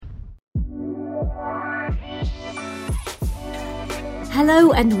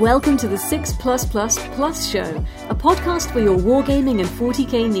Hello and welcome to the 6+++ Show, a podcast for your wargaming and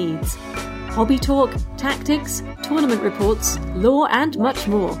 40k needs. Hobby talk, tactics, tournament reports, lore and much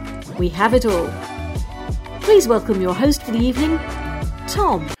more. We have it all. Please welcome your host for the evening,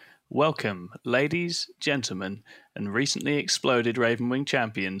 Tom. Welcome, ladies, gentlemen, and recently exploded Ravenwing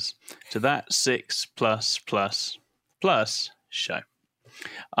champions to that 6+++ show.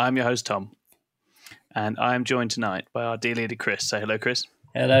 I'm your host, Tom, and I am joined tonight by our dear leader, Chris. Say hello, Chris.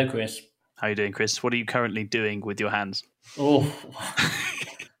 Hello, Chris. How are you doing, Chris? What are you currently doing with your hands? Oh,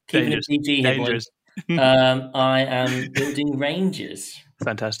 keeping it PG here, boys. I am building Rangers.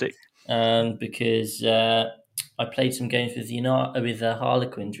 Fantastic. Because I played some games with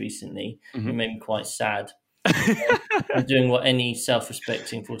Harlequins recently. Mm-hmm. It made me quite sad. I'm doing what any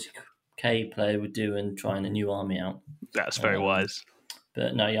self-respecting 40k player would do and trying a new army out. That's very wise.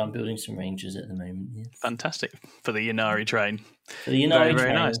 But no, yeah, I'm building some Rangers at the moment. Yes. Fantastic. For the Ynnari train. For the Ynnari train.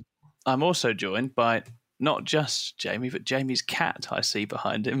 Very nice. I'm also joined by not just Jamie, but Jamie's cat I see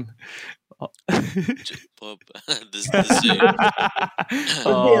behind him. Bob, the zoo.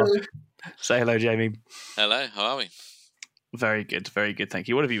 Oh, say hello, Jamie. Hello, how are we? Very good, thank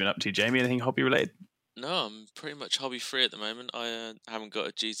you. What have you been up to, Jamie? Anything hobby related? No, I'm pretty much hobby free at the moment. I haven't got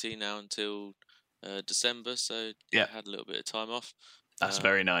a GT now until December, so yeah, I had a little bit of time off. That's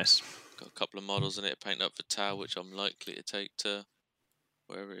very nice. Got a couple of models in it, paint up for Tau, which I'm likely to take to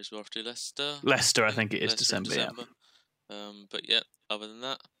wherever it is we're off to, Leicester. Leicester, I think it is December. Yeah. But yeah, other than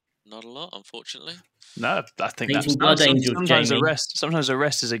that, not a lot, unfortunately. No, I think Painting that's Blood Angels, sometimes Jamie. Sometimes a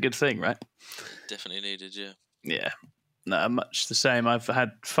rest is a good thing, right? Definitely needed, yeah. Yeah, no, much the same. I've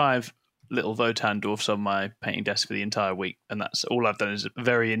had 5 little Votan dwarfs on my painting desk for the entire week, and that's all I've done is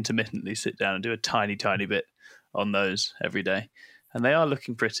very intermittently sit down and do a tiny bit on those every day. And they are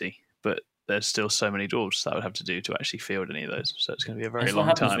looking pretty, but there's still so many dwarves that I would have to do to actually field any of those. So it's going to be a very long time.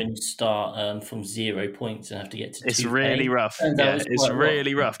 That's what happens when you start from 0 points and have to get to 2. It's really rough. Yeah, it's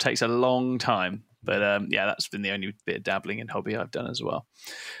really rough. Takes a long time. But yeah, that's been the only bit of dabbling in hobby I've done as well.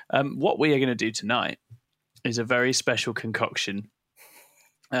 What we are going to do tonight is a very special concoction,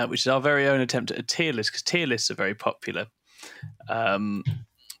 which is our very own attempt at a tier list, because tier lists are very popular.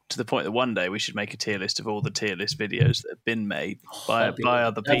 To the point that one day we should make a tier list of all the tier list videos that have been made by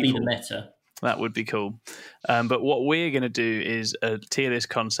other people. That'd be the meta. That would be cool. But what we're going to do is a tier list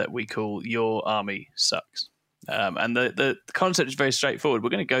concept we call Your Army Sucks. And the concept is very straightforward. We're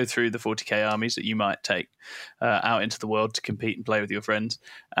going to go through the 40k armies that you might take out into the world to compete and play with your friends.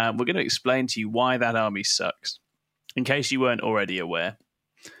 We're going to explain to you why that army sucks, in case you weren't already aware,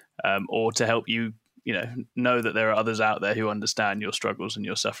 or to help you know that there are others out there who understand your struggles and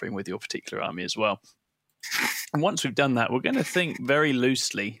your suffering with your particular army as well. And once we've done that, we're going to think very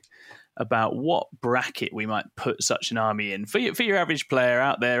loosely about what bracket we might put such an army in. For your average player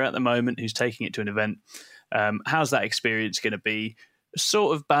out there at the moment who's taking it to an event, how's that experience going to be?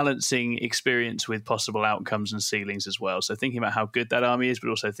 Sort of balancing experience with possible outcomes and ceilings as well. So thinking about how good that army is, but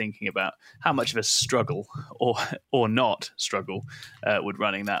also thinking about how much of a struggle or not struggle would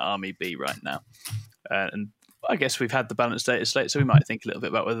running that army be right now. And I guess we've had the balanced data slate, so we might think a little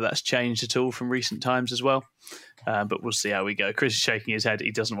bit about whether that's changed at all from recent times as well. But we'll see how we go. Chris is shaking his head.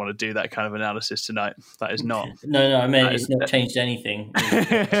 He doesn't want to do that kind of analysis tonight. That is not. No, I mean, it's not changed anything.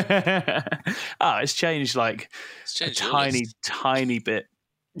 It's changed like a tiny bit.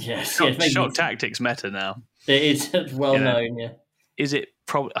 Yes. Shock tactics meta now. It is well known, yeah. Is it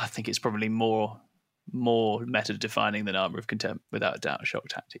probably? I think it's probably more meta defining than Armour of Contempt, without a doubt. Shock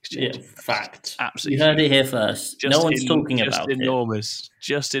tactics change. Yeah, fact. Absolutely. You heard it here first. No one's talking about it.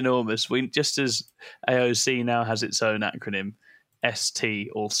 Just enormous. Just as AOC now has its own acronym, ST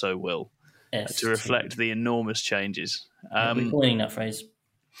also will, to reflect the enormous changes. We're coining that phrase.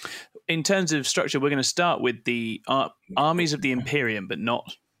 In terms of structure, we're going to start with the armies of the Imperium, but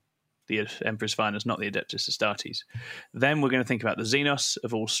not the Emperor's Finest, not the Adeptus Astartes. Then we're going to think about the Xenos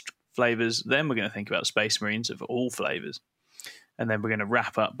of all flavors. Then we're going to think about Space Marines of all flavors. And then we're going to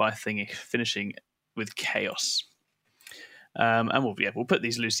wrap up by finishing with Chaos. And we'll put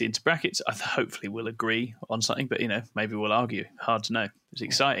these loosely into brackets. Hopefully we'll agree on something, but maybe we'll argue. Hard to know. It's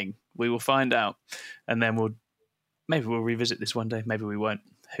exciting. We will find out. And then maybe we'll revisit this one day. Maybe we won't.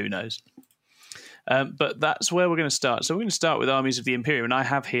 Who knows? But that's where we're going to start. So we're going to start with Armies of the Imperium. And I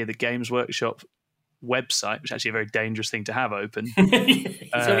have here the Games Workshop website, which is actually a very dangerous thing to have open.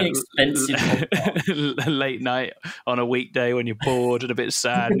 It's very expensive. Late night on a weekday when you're bored and a bit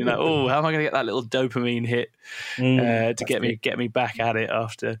sad, and you're like, oh, how am I going to get that little dopamine hit to get me back at it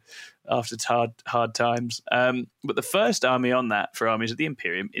after hard times? But the first army on that for Armies of the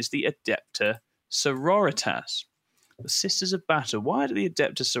Imperium is the Adepta Sororitas. The Sisters of Battle. Why do the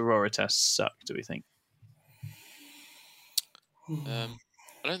Adeptus Sororitas suck, do we think? I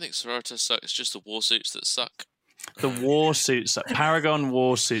don't think Sororitas suck. It's just the war suits that suck. The war suits suck. Paragon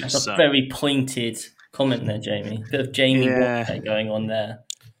war suits That's a suck. very pointed comment there, Jamie. Bit of Jamie Warcake going on there.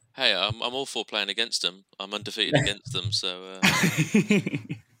 Hey, I'm all for playing against them. I'm undefeated against them, so...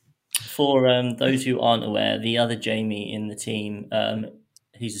 For those who aren't aware, the other Jamie in the team,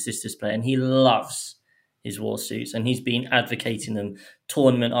 he's a Sisters player, and he loves his war suits, and he's been advocating them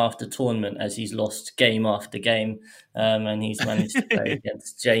tournament after tournament as he's lost game after game, and he's managed to play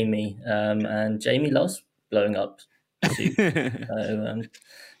against Jamie, and Jamie loves blowing up suits. So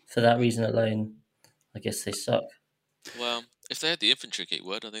for that reason alone, I guess they suck. Well, if they had the infantry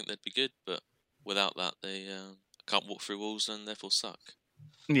keyword, I think they'd be good, but without that, they can't walk through walls and therefore suck.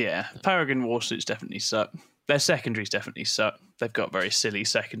 Yeah, Paragon war suits definitely suck. Their secondaries definitely suck. They've got very silly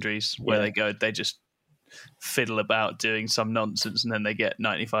secondaries where they just fiddle about doing some nonsense and then they get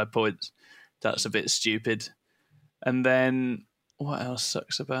 95 points. That's a bit stupid. And then what else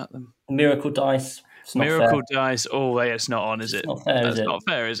sucks about them? Miracle Dice. Miracle Dice. Oh, it's not on, is it? Not fair, That's is it? not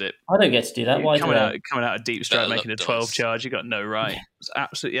fair, is it? I don't get to do that. Why coming do out of deep strike, Better making a luck 12 dice. charge. You got no right. It's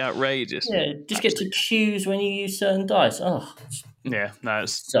absolutely outrageous. Yeah, just get to choose when you use certain dice. Oh, Yeah, no,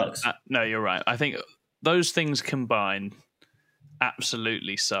 sucks. No, you're right. I think those things combined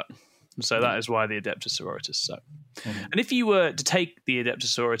absolutely suck. And so that is why the Adeptus Sororitas suck. Mm-hmm. And if you were to take the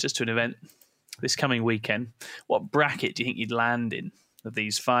Adeptus Sororitas to an event this coming weekend, what bracket do you think you'd land in of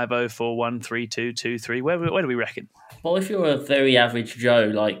these 5-0, 4-1, 3-2, 2-3? Where do we reckon? Well, if you're a very average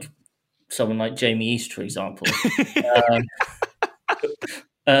Joe, like someone like Jamie East, for example,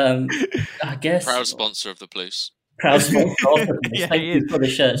 I guess Proud sponsor of the Blues. proud sponsor. Yeah, Thank he you is. for the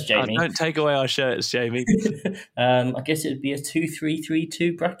shirts, Jamie. Don't take away our shirts, Jamie. I guess it would be a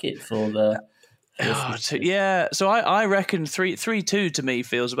 2-3-3-2 bracket for the. Yeah, so I reckon 3-2 to me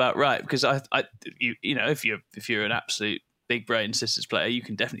feels about right because if you're an absolute big brain Sisters player, you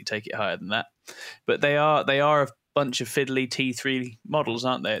can definitely take it higher than that. But they are a bunch of fiddly T3 models,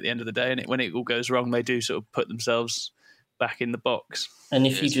 aren't they? At the end of the day, and when it all goes wrong, they do sort of put themselves back in the box. And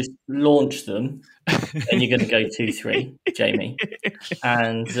if you just launch them, then you're going to go 2-3, Jamie.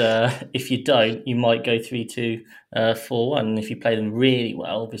 And if you don't, you might go 3-2, 4-1. And if you play them really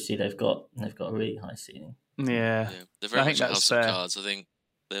well, obviously they've got a really high ceiling. Yeah. They're very I think much a that's house of fair. cards. I think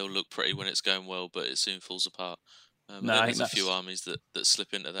they'll look pretty when it's going well, but it soon falls apart. No, I There's think a few armies that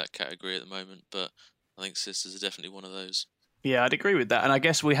slip into that category at the moment, but I think Sisters are definitely one of those. Yeah, I'd agree with that. And I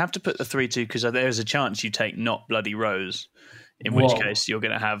guess we have to put the 3-2 because there's a chance you take not Bloody Rose, in which case you're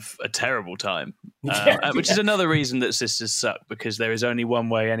going to have a terrible time. Which is another reason that Sisters suck, because there is only one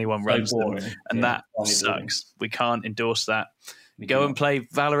way anyone runs them, and that sucks. We can't endorse that. Go and play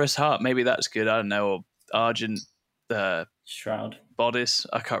Valorous Heart. Maybe that's good. I don't know. Or Argent Shroud. Bodice.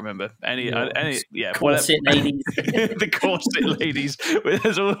 I can't remember. Corset ladies. The corset ladies.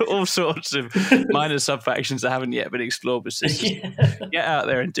 There's all sorts of minor sub-factions that haven't yet been explored with Sisters. Get out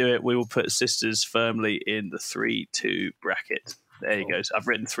there and do it. We will put Sisters firmly in the 3-2 bracket. There you go. So I've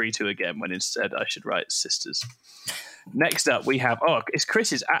written 3-2 again when instead I should write Sisters. Next up, we have, it's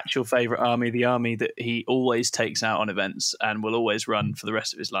Chris's actual favourite army, the army that he always takes out on events and will always run for the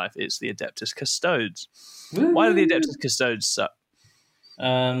rest of his life. It's the Adeptus Custodes. Woo! Why do the Adeptus Custodes suck?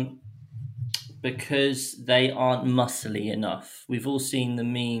 Because they aren't muscly enough. We've all seen the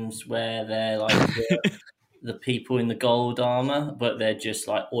memes where they're like the people in the gold armor, but they're just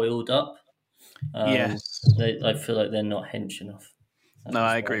like oiled up. Yes. I feel like they're not hench enough. No,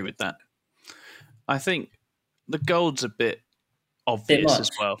 I agree with that. I think the gold's a bit obvious as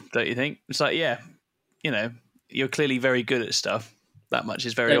well, don't you think? It's like, you're clearly very good at stuff. That much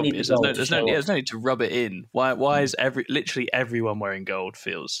is very obvious. There's no need to rub it in. Why is literally everyone wearing gold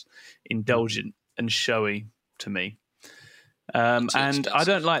feels indulgent and showy to me? And I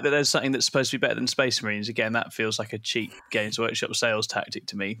don't like that there's something that's supposed to be better than Space Marines. Again, that feels like a cheap Games Workshop sales tactic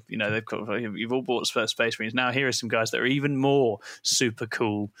to me. You've all bought Space Marines. Now here are some guys that are even more super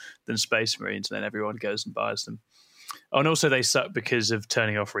cool than Space Marines, and then everyone goes and buys them. Oh, and also they suck because of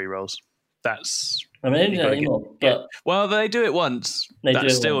turning off rerolls. That's... I mean, they don't do that anymore, but... Well, they do it once.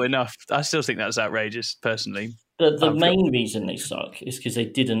 That's still enough. I still think that's outrageous, personally. The main reason they suck is because they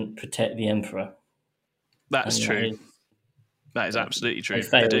didn't protect the Emperor. That's true. That is absolutely true.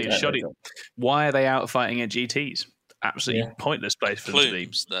 They're doing a shoddy. Why are they out fighting at GTs? Absolutely pointless place for them to be.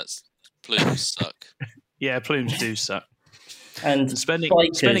 Plumes suck. Yeah, plumes do suck. And spending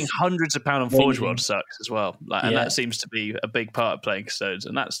hundreds of pounds on Forge World sucks as well. And that seems to be a big part of playing Custodes,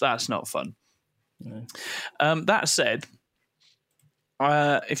 and that's not fun. No. That said,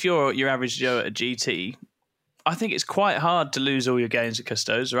 if you're your average Joe at a GT, I think it's quite hard to lose all your games at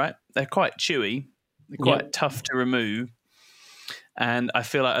Custodes, right? They're quite chewy. They're quite tough to remove. And I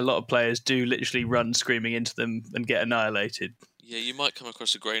feel like a lot of players do literally run screaming into them and get annihilated. Yeah, you might come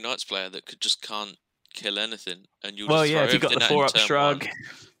across a Grey Knights player that just can't kill anything, and you'll Well, just throw if you've got everything the at him 4-up turn shrug. one,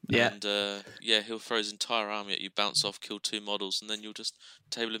 Yeah. And he'll throw his entire army at you, bounce off, kill 2 models, and then you'll just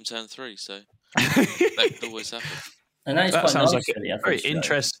table him turn 3. So that could always happen. And that is That quite sounds nice like for the a very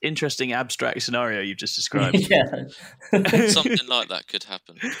average show. interesting abstract scenario you've just described. Yeah. Something like that could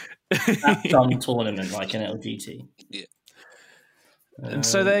happen. At some tournament, like an LGT. Yeah. And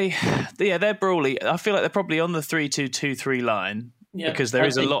so they're brawly. I feel like they're probably on the 3-2-2-3 line because there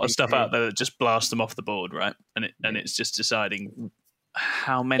is a lot of stuff out there that just blast them off the board, right? And it's just deciding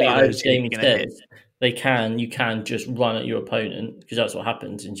how many of those you're going to hit. You can just run at your opponent because that's what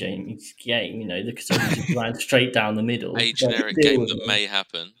happens in Jamie's game. The Custodians just ran straight down the middle. A generic game that may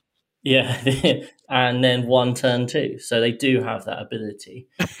happen. Yeah, and then 1 turn 2. So they do have that ability.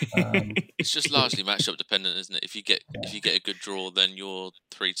 It's just largely matchup dependent, isn't it? If you get a good draw, then you're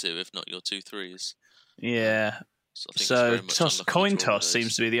 3-2. If not, you're 2-3s. Yeah. So coin toss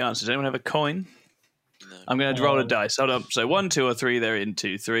seems to be the answer. Does anyone have a coin? No. I'm going to roll a dice. Hold on. So 1, 2, or 3. They're in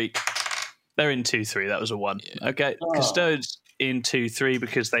 2, 3. They're in 2, 3. That was a 1. Yeah. Okay. Custodes in 2, 3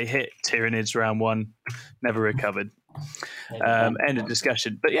 because they hit Tyranids round 1. Never recovered. End of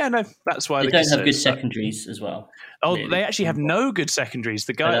discussion. But yeah, no, that's why they don't have good secondaries as well. Oh, really. They actually have no good secondaries.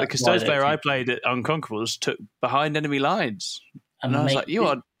 The Custodes player I played at Unconquerables took behind enemy lines, and I was like, "You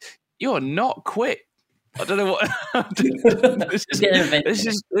are not quick." I don't know what this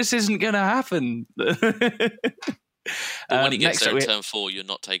isn't going to happen. But when he gets there in turn 4, you're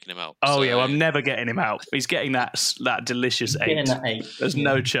not taking him out. Oh so. Yeah, well, I'm never getting him out. He's getting that delicious 8. There's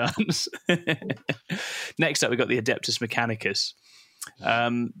no chance. Next up, we've got the Adeptus Mechanicus.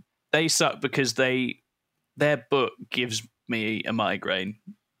 They suck because their book gives me a migraine.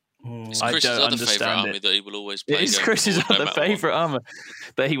 It's Chris's other favourite army that he will always play. It's Chris's other favourite armour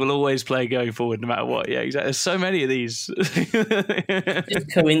that he will always play going forward no matter what. Yeah, exactly. There's so many of these.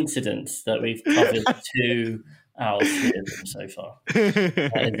 It's coincidence that we've covered 2 out of 3 of them so far.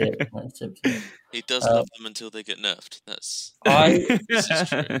 That's it. He does love them until they get nerfed. This is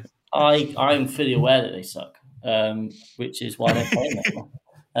true. I'm fully aware that they suck, which is why they're playing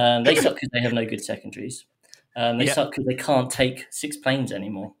them. They suck because they have no good secondaries. They suck because they can't take 6 planes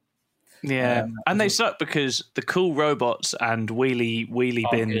anymore. Yeah, and they suck because the cool robots and wheelie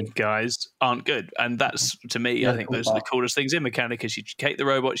bin guys aren't good. And that's, to me, I think those are the coolest things in Mechanicus. You take the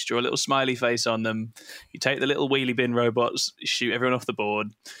robots, you draw a little smiley face on them, you take the little wheelie bin robots, shoot everyone off the board,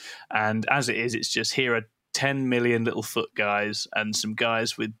 and as it is, it's just here are 10 million little foot guys and some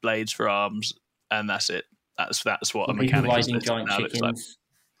guys with blades for arms, and that's it. That's what a Mechanicus now looks like.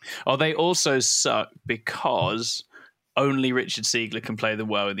 Oh, they also suck because only Richard Siegler can play them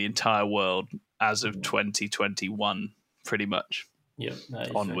well in the entire world as of 2021, pretty much. Yeah,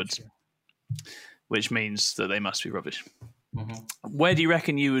 onwards, which means that they must be rubbish. Mm-hmm. Where do you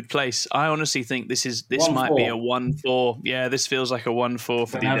reckon you would place? I honestly think this might be a 1-4. Yeah, this feels like a 1-4 for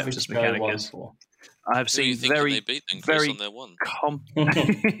the Adeptus Mechanicus. I've seen very on their 1?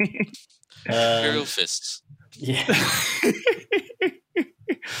 Imperial Fists. Yeah.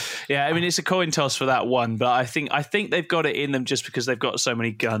 Yeah, I mean it's a coin toss for that 1, but I think they've got it in them just because they've got so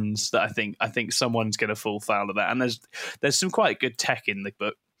many guns that I think someone's going to fall foul of that. And there's some quite good tech in the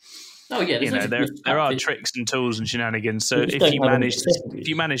book. Oh yeah, there are tricks and tools and shenanigans. So if you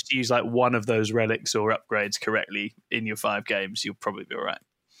manage to use like one of those relics or upgrades correctly in your 5 games, you'll probably be all right.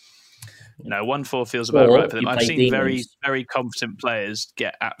 1-4 feels about right for them. I've seen very, very competent players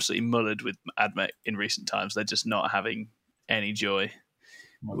get absolutely mullered with Admech in recent times. They're just not having any joy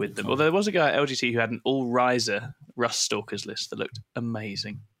with them. Although there was a guy at LGT who had an all-riser Rust Stalkers list that looked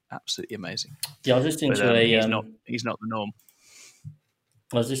amazing. Absolutely amazing. Yeah, I was listening to he's not the norm.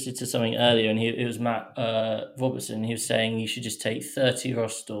 I was listening to something earlier, and it was Matt Robertson. He was saying you should just take 30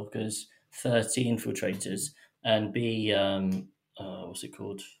 Rust Stalkers, 30 Infiltrators, and be what's it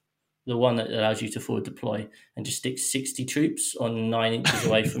called? The one that allows you to forward deploy, and just stick 60 troops on 9 inches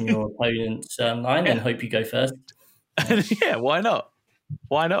away from your opponent's line, and hope you go first. Yeah, why not?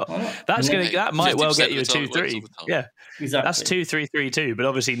 Why not? That might well get you a 2-3. Yeah, exactly. That's 2-3-3-2, but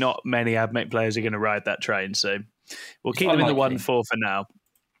obviously not many Admech players are going to ride that train. So we'll keep them in the 1-4 for now.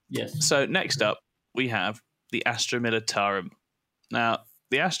 Yes. So next up, we have the Astra Militarum. Now,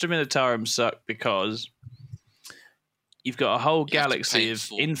 the Astra Militarum suck because you've got a whole galaxy of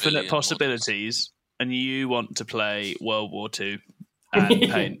infinite possibilities, and you want to play World War II and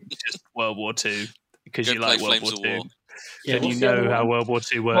paint just World War II because you like World War II. Yeah, and you know how World War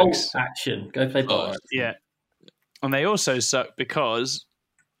II works. Action. Go play Bolt. Yeah. And they also suck because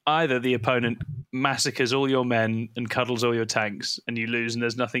either the opponent massacres all your men and cuddles all your tanks and you lose and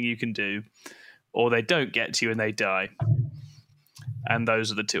there's nothing you can do, or they don't get to you and they die. And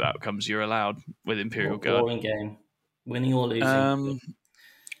those are the two outcomes you're allowed with Imperial Guard. Boring game. Winning or losing.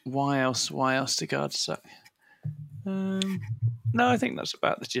 Why else do Guards suck? No, I think that's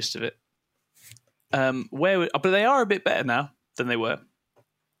about the gist of it. But they are a bit better now than they were.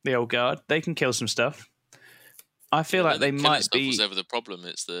 The old Guard. They can kill some stuff. I feel like they might be. Was ever the problem?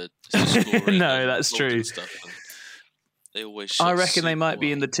 It's the scoring. No, that's true. Stuff, they always. I reckon they might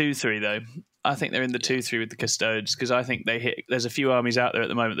be in the 2-3 though. I think they're in the 2-3 with the Custodes because I think they hit. There's a few armies out there at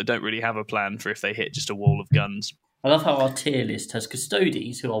the moment that don't really have a plan for if they hit just a wall of guns. I love how our tier list has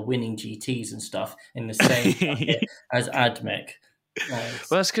Custodes who are winning GTs and stuff in the same bracket as Admech. Well,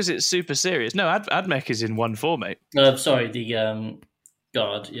 that's because it's super serious. No, Admech is in 1-4, mate. Sorry, the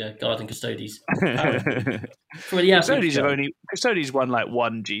Guard and Custodes. Custodes won like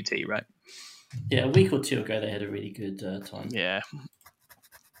one GT, right? Yeah, a week or two ago they had a really good time. Yeah,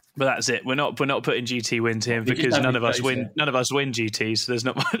 but that's it. We're not putting GT wins in because none of us win GTs, so there's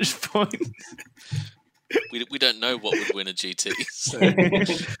not much point. We don't know what would win a GT. So.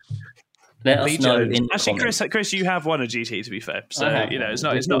 Let us know. Actually, Chris, you have won a GT. To be fair, so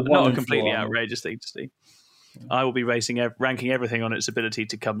it's not a completely outrageous thing to see. I will be ranking everything on its ability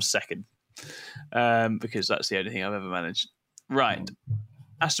to come second, because that's the only thing I've ever managed. Right,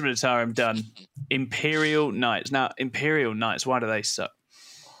 Astra Militarum done. Imperial Knights. Now, Imperial Knights. Why do they suck?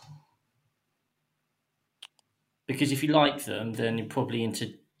 Because if you like them, then you're probably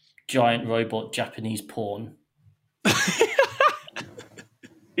into giant robot Japanese porn.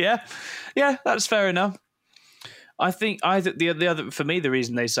 Yeah, that's fair enough. I think the other for me the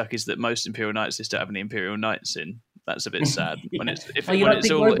reason they suck is that most Imperial Knights lists don't have any Imperial Knights in. That's a bit sad when it's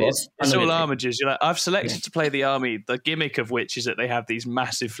all armigers. You're like, I've selected to play the army, the gimmick of which is that they have these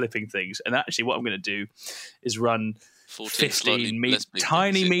massive flipping things. And actually, what I'm going to do is run 15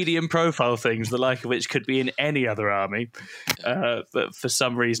 tiny medium profile things, the like of which could be in any other army, but for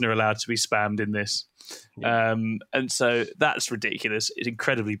some reason are allowed to be spammed in this. And so that's ridiculous. It's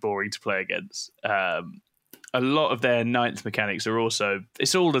incredibly boring to play against. A lot of their ninth mechanics are also,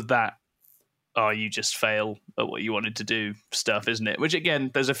 it's all of that, you just fail at what you wanted to do stuff, isn't it? Which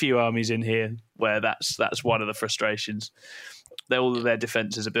again, there's a few armies in here where that's one of the frustrations. All of their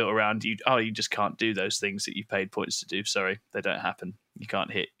defenses are built around you. You just can't do those things that you paid points to do. Sorry, they don't happen. You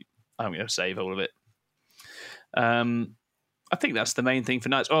can't hit. I'm going to save all of it. I think that's the main thing for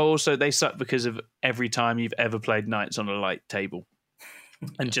Knights. Also, they suck because of every time you've ever played Knights on a light table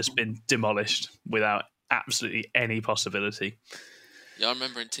and just been demolished without absolutely any possibility. Yeah, I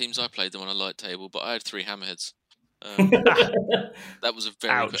remember in teams I played them on a light table, but I had 3 hammerheads. That was a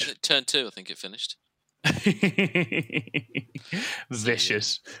very turn 2. I think it finished.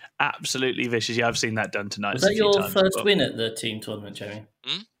 Vicious, absolutely vicious. Yeah, I've seen that done tonight. Was that your first win at the team tournament, Jamie?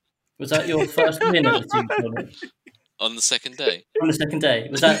 Was that your first win at the team tournament? On the second day? On the second day.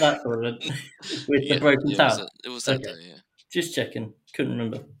 Was that tournament with the broken tower? It was that day, yeah. Just checking. Couldn't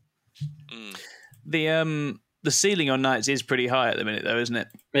remember. The ceiling on Knights is pretty high at the minute, though, isn't it?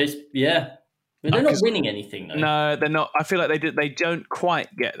 But they're not winning anything, though. No, they're not. I feel like they don't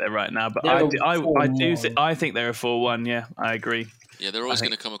quite get there right now, but I think they're a 4-1. Yeah, I agree. Yeah, they're always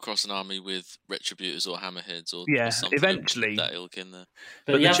going to come across an army with Retributors or Hammerheads or something eventually that ilk in there.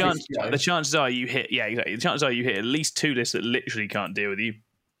 But the chances are you hit. Yeah, exactly. The chances are you hit at least 2 lists that literally can't deal with you.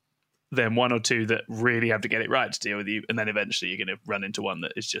 Then 1 or 2 that really have to get it right to deal with you, and then eventually you're going to run into one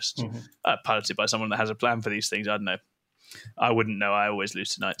that is just piloted by someone that has a plan for these things. I don't know. I wouldn't know. I always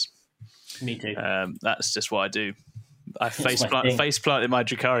lose to Knights. Me too. That's just what I do. I face planted my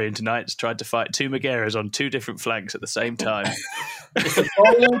Dracarian tonight, tried to fight 2 Megaeras on 2 different flanks at the same time. It's a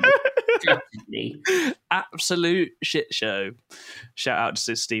bold strategy. Absolute shit show. Shout out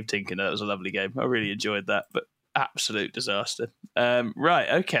to Steve Tinker. That was a lovely game. I really enjoyed that, but absolute disaster. Right,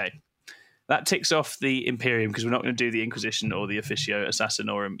 okay. That ticks off the Imperium because we're not going to do the Inquisition or the Officio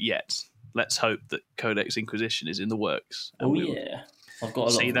Assassinorum yet. Let's hope that Codex Inquisition is in the works. I've got a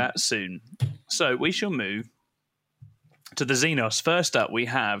lot see that soon. So we shall move to the Xenos. First up, we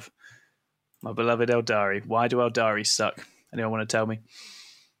have my beloved Eldari. Why do Eldari suck? Anyone want to tell me?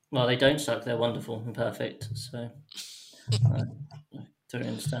 Well, they don't suck. They're wonderful and perfect. So I don't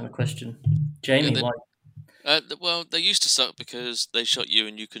understand the question. Jamie, why? Well, they used to suck because they shot you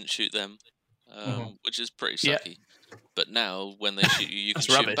and you couldn't shoot them, which is pretty sucky. Yeah. But now, when they shoot you, you can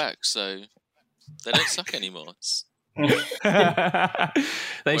shoot back. So they don't suck anymore. They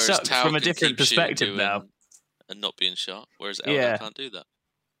suck from a different perspective now. And not being shot, whereas Eldar can't do that.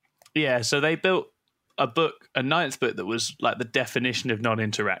 Yeah, so they built a ninth book that was like the definition of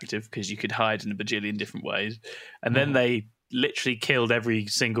non-interactive because you could hide in a bajillion different ways, and then they literally killed every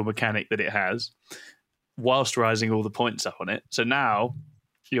single mechanic that it has, whilst rising all the points up on it. So now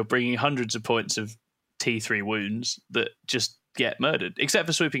you're bringing hundreds of points of T3 wounds that just get murdered, except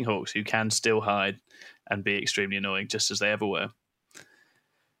for Swooping Hawks, who can still hide and be extremely annoying, just as they ever were.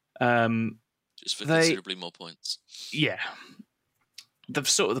 Just for considerably more points. Yeah.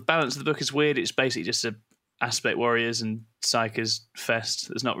 The balance of the book is weird. It's basically just a Aspect Warriors and Psychers fest.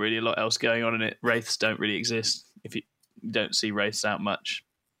 There's not really a lot else going on in it. Wraiths don't really exist. If you don't see Wraiths out much.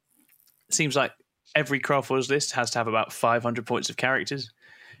 It seems like every Craft Wars list has to have about 500 points of characters,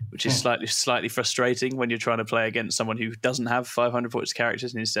 which is slightly frustrating when you're trying to play against someone who doesn't have 500 points of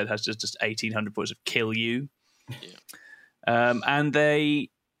characters and instead has just 1,800 points of kill you. Yeah. And they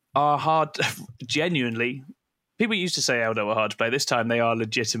are hard, genuinely. People used to say Eldar were hard to play. This time they are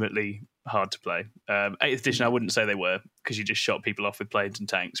legitimately hard to play. 8th edition, I wouldn't say they were, because you just shot people off with planes and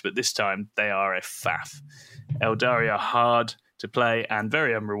tanks, but this time they are a faff. Eldari are hard to play and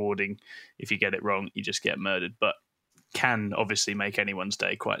very unrewarding. If you get it wrong, you just get murdered, but can obviously make anyone's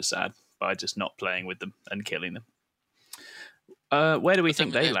day quite sad by just not playing with them and killing them. Where do we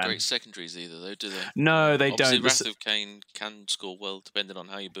think they land? Great secondaries either, though, do they? No, they Obviously, don't. Wrath of Cain can score well, depending on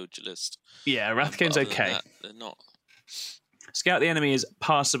how you build your list. Yeah, Wrath of Cain's okay. That, they're not. Scout the Enemy is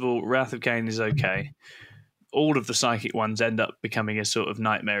passable. Wrath of Cain is okay. All of the psychic ones end up becoming a sort of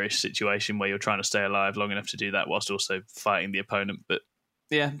nightmarish situation where you're trying to stay alive long enough to do that whilst also fighting the opponent. But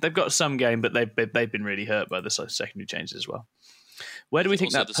yeah, they've got some game, but they've been really hurt by the secondary changes as well. Where do we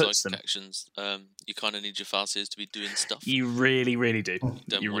think that puts them? Actions, you kind of need your Farseers to be doing stuff. You really, really do.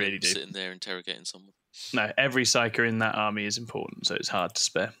 You really do. Sitting there interrogating someone. No, every Psyker in that army is important, so it's hard to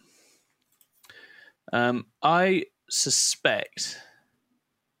spare. I suspect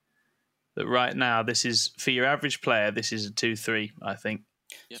that right now, this is for your average player. This is a 2-3. I think.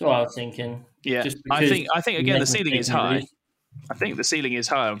 That's what I was thinking. Yeah, I think again the ceiling is high. I think the ceiling is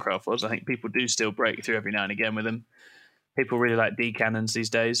high on Craft Wars. I think people do still break through every now and again with them. People really like D cannons these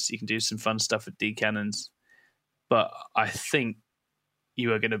days. You can do some fun stuff with D cannons, but I think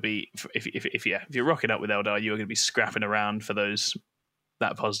you are going to be if you're rocking up with Eldar, you are going to be scrapping around for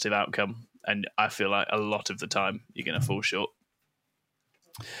that positive outcome, and I feel like a lot of the time you're going to fall short.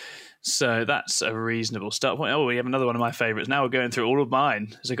 So that's a reasonable start point. Oh, we have another one of my favourites. Now we're going through all of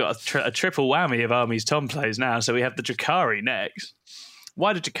mine. So we've got a triple whammy of armies Tom plays now. So we have the Drukhari next.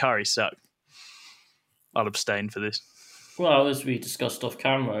 Why did Drukhari suck? I'll abstain for this. Well, as we discussed off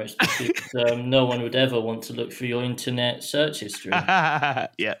camera, it's because no one would ever want to look through your internet search history.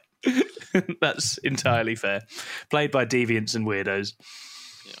 Yeah, that's entirely fair. Played by deviants and weirdos.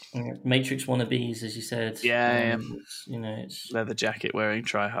 Yeah. Matrix wannabes, as you said. Yeah, it's leather jacket wearing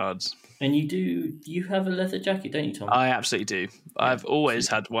tryhards. And you have a leather jacket, don't you, Tom? I absolutely do. Yeah, I've always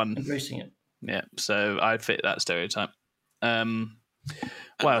had one. Embracing it. Yeah, so I'd fit that stereotype. What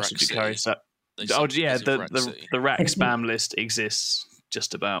else did Drukhari suck? Oh yeah, the rack spam list exists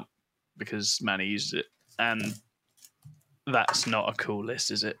just about because Manny uses it, and that's not a cool list,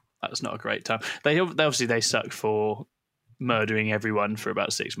 is it? That's not a great time. They obviously suck for murdering everyone for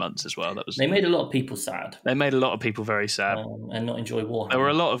about 6 months as well. They made a lot of people sad. They made a lot of people very sad and not enjoy Warhammer. There were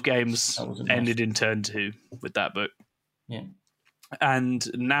a lot of games ended in turn 2 with that book. Yeah. And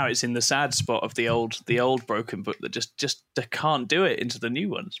now it's in the sad spot of the old broken book that just can't do it into the new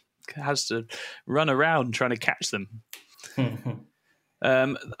ones. It has to run around trying to catch them.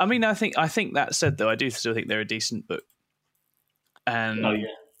 I mean, I think that said though, I do still think they're a decent book, and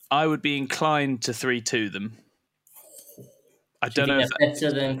I would be inclined to 3-2 them. I don't know if that's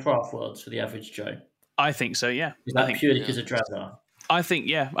better than Craft Worlds for the average Joe. I think so. Yeah, is that purely because of Drazhar? I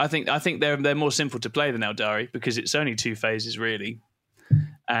think I think they're more simple to play than Eldari because it's only 2 phases really,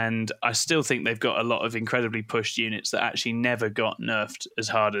 and I still think they've got a lot of incredibly pushed units that actually never got nerfed as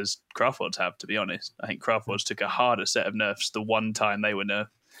hard as Craft Worlds have. To be honest, I think Craft Worlds took a harder set of nerfs the one time they were nerfed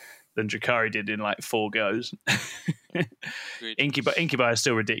than Drukhari did in like 4 goes. Incubi is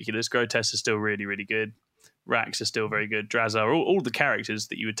still ridiculous. Grotesque is still really, really good. Rax are still very good. Drazhar, all the characters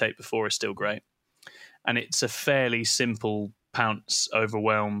that you would take before are still great. And it's a fairly simple pounce,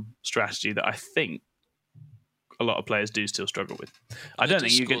 overwhelm strategy that I think a lot of players do still struggle with. I don't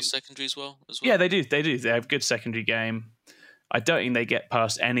think you get secondaries well as well. Yeah, they do. They have good secondary game. I don't think they get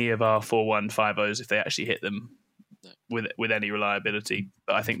past any of our 4-1-5-0s if they actually hit them with any reliability.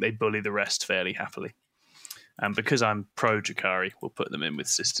 But I think they bully the rest fairly happily. And because I'm pro Drukhari, we'll put them in with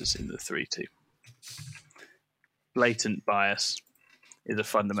Sisters in the 3-2. Blatant bias is a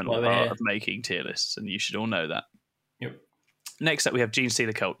fundamental part of making tier lists, and you should all know that. Yep. Next up, we have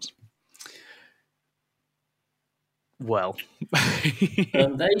Genestealer Cults. Well,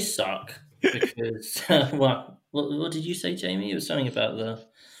 they suck because what did you say, Jamie? It was something about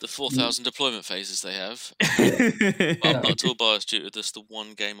the 4,000 deployment phases they have. Well, I'm not at all biased due to this. The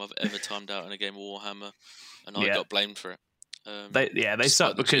one game I've ever timed out in a game of Warhammer, and I got blamed for it. They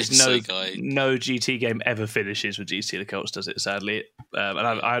suck because no GT game ever finishes with GT the Cults, does it? Sadly, and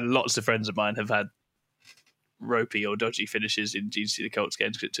I lots of friends of mine have had ropey or dodgy finishes in GT the Cults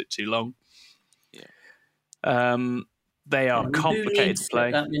games because it took too long. Yeah. They are complicated to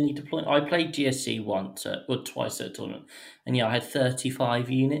play. That many deployments. I played GSC twice at a tournament, and I had 35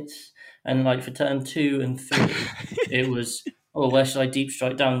 units. And like for turn 2 and 3, it was, where should I deep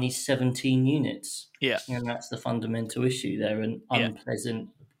strike down these 17 units? Yeah, and that's the fundamental issue there, an unpleasant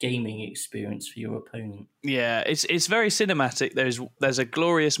gaming experience for your opponent. Yeah, it's very cinematic. There's a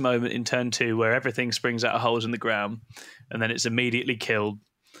glorious moment in turn 2 where everything springs out of holes in the ground, and then it's immediately killed,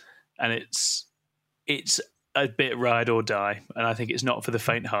 and it's a bit ride or die, and I think it's not for the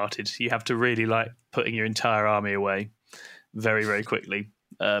faint-hearted. You have to really like putting your entire army away very, very quickly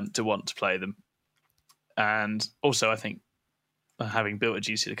to want to play them. And also, I think having built a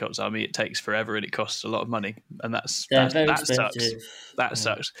GC the Cults army, it takes forever and it costs a lot of money, and that sucks. That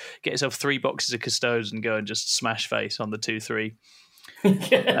sucks. Get yourself 3 boxes of Custodes and go and just smash face on the 2-3.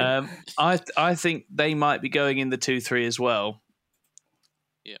 I think they might be going in the 2-3 as well.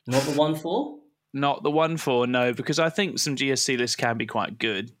 Yeah, not the 1-4. Not the 1-4, no, because I think some GSC lists can be quite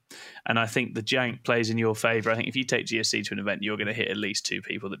good, and I think the jank plays in your favour. I think if you take GSC to an event, you're going to hit at least 2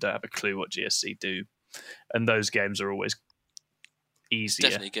 people that don't have a clue what GSC do, and those games are always easier.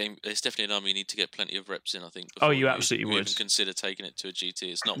 It's definitely an army you need to get plenty of reps in, I think. You absolutely would. Even consider taking it to a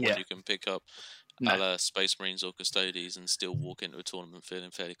GT. It's not one you can pick up a la Space Marines or Custodes and still walk into a tournament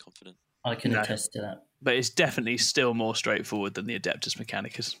feeling fairly confident. I can attest to that. But it's definitely still more straightforward than the Adeptus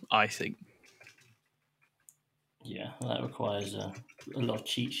Mechanicus, I think. Yeah, well, that requires a lot of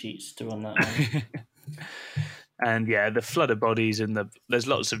cheat sheets to run that one. And the flood of bodies and there's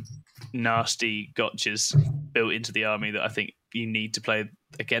lots of nasty gotchas built into the army that I think you need to play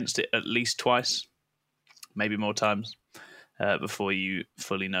against it at least twice, maybe more times, before you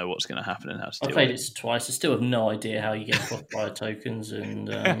fully know what's going to happen and how to deal with it. I played it twice. I still have no idea how you get crossfire tokens and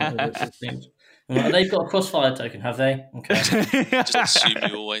all those sort of things. They've got a crossfire token, have they? Okay. Just assume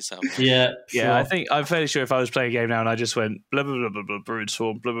you always have. Yeah, sure. Yeah. I'm fairly sure if I was playing a game now and I just went blah blah blah blah blah brood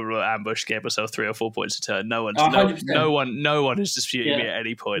swarm blah blah blah ambush, gave myself 3 or 4 points a turn. No one is disputing me at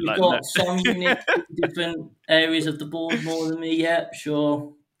any point. You've got some units in different areas of the board more than me. Yeah,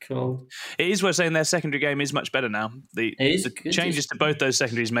 sure. Cool. It is worth saying their secondary game is much better now. The changes to both those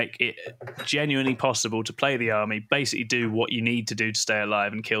secondaries make it genuinely possible to play the army, basically do what you need to do to stay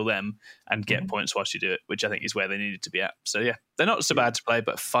alive and kill them and get points whilst you do it, which I think is where they needed to be at. So yeah, they're not so bad to play,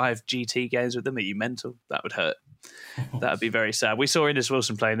 but 5 GT games with them, are you mental? That would hurt. That would be very sad. We saw Indus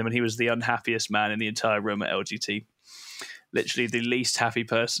Wilson playing them and he was the unhappiest man in the entire room at LGT. Literally the least happy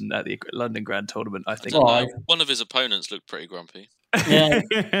person at the London Grand Tournament, I think. One of his opponents looked pretty grumpy. Yeah,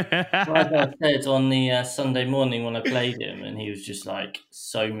 like I said on the Sunday morning when I played him, and he was just like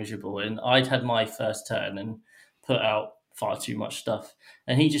so miserable. And I'd had my first turn and put out far too much stuff,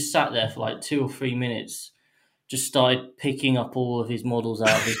 and he just sat there for like 2 or 3 minutes, just started picking up all of his models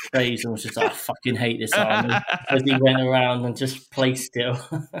out of his trays, and was just like, I fucking hate this army, as he went around and just play still.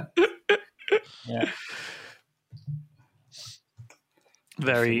 Yeah.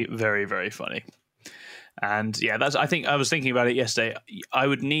 Very, very, very funny. And I think I was thinking about it yesterday. I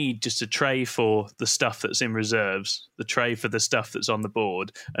would need just a tray for the stuff that's in reserves, the tray for the stuff that's on the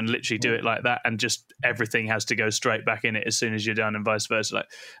board, and literally do it like that. And just everything has to go straight back in it as soon as you're done, and vice versa.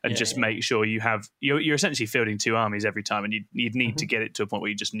 Make sure you have you're essentially fielding 2 armies every time, and you'd need to get it to a point where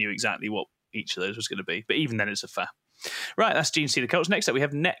you just knew exactly what each of those was going to be. But even then, it's a faff. Right, that's GC the Cults. Next up, we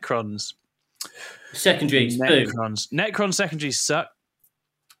have Necrons. Secondaries. Necrons secondaries suck.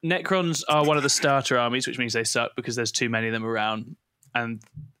 Necrons are one of the starter armies, which means they suck because there's too many of them around, and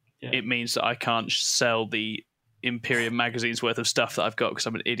it means that I can't sell the Imperium magazine's worth of stuff that I've got because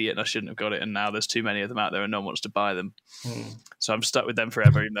I'm an idiot and I shouldn't have got it, and now there's too many of them out there and no one wants to buy them. So I'm stuck with them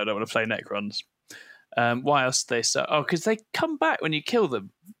forever, even though I don't want to play Necrons. Why else do they suck? Oh, because they come back when you kill them.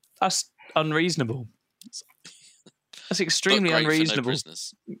 That's unreasonable. That's extremely unreasonable.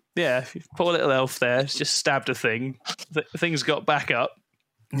 Yeah, poor little elf there just stabbed a thing. Things got back up.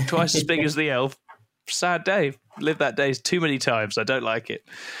 Twice as big as the elf. Sad day. Lived that day too many times. I don't like it.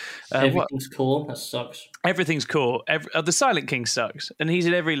 Everything's core. That sucks. Everything's core. The Silent King sucks. And he's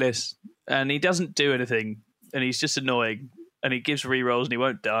in every list. And he doesn't do anything. And he's just annoying. And he gives rerolls and he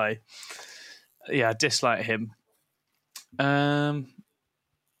won't die. Yeah, I dislike him. I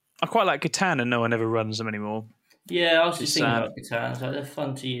quite like Catan and no one ever runs them anymore. Yeah, I was just thinking about Catan. Like, they're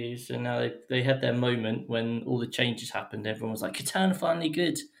fun to use, and now they had their moment when all the changes happened. Everyone was like, "Catan finally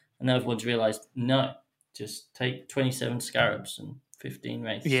good," and now everyone's realised, no, just take 27 scarabs and 15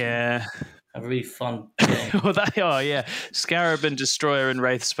 wraiths. Yeah, have a really fun game. Well, they are, yeah. Scarab and Destroyer and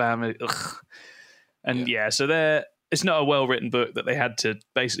Wraith spam. Ugh. And so it's not a well-written book that they had to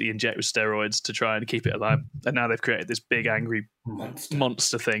basically inject with steroids to try and keep it alive. And now they've created this big, angry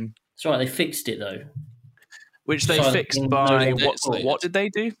monster thing. That's right, they fixed it, though. Which they fixed by... What did they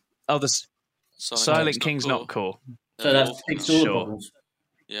do? Oh, the Silent King's not core. So that's fixed all the problems.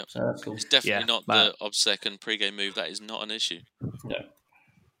 Yeah, so that's cool. It's definitely not the OBSEC and pre-game move. That is not an issue. No.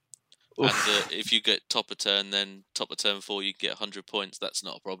 And if you get top of turn, then top of turn 4, you get 100 points. That's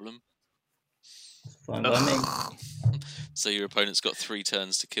not a problem. Fine by me. So your opponent's got 3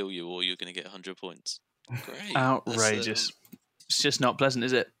 turns to kill you, or you're going to get 100 points. Great. Outrageous. It's just not pleasant,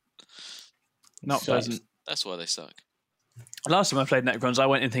 is it? Not pleasant. That's why they suck. Last time I played Necrons, I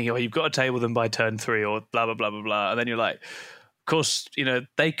went in thinking, you've got to table them by turn 3 or blah, blah, blah, blah, blah. And then you're like, of course,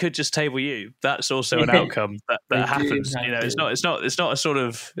 they could just table you. That's also an outcome that happens.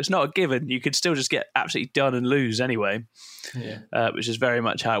 It's not a given. You could still just get absolutely done and lose anyway. Yeah. Which is very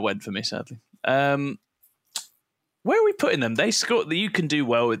much how it went for me, sadly. Where are we putting them? They scored. You can do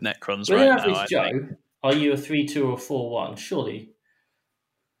well with Necrons right now. Joe, are you a 3-2 or 4-1? Surely.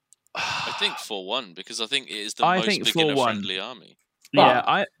 I think 4-1 because I think it is the most beginner-friendly army.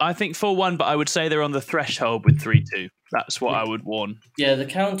 Yeah, I think 4-1, but I would say they're on the threshold with 3-2. That's what I would warn. Yeah, the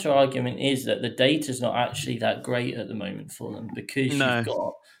counter argument is that the data's not actually that great at the moment for them because you've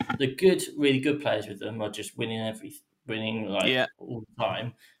got the really good players with them are just winning all the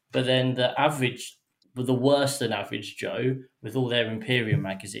time. But then the average, the worse than average Joe, with all their Imperium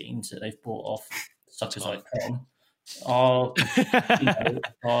magazines that they've bought off suckers like Tom,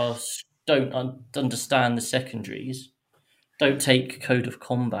 don't understand the secondaries. Don't take Code of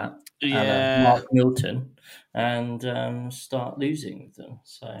Combat, Mark Milton, and start losing with them.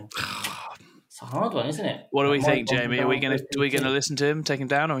 So it's a hard one, isn't it? What do we think, Jamie? Are we going to listen to him, take him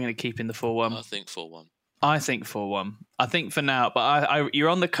down, or are we going to keep in the 4-1? I think 4-1. I think 4-1. I think for now, but you're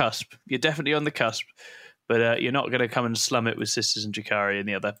on the cusp. You're definitely on the cusp, but you're not going to come and slum it with Sisters and Drukhari and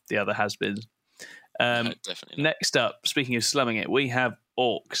the other has-beens. No, definitely not. Next up, speaking of slumming it, we have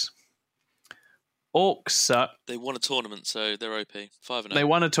Orcs. Orcs suck. They won a tournament, so they're OP. 5-0. They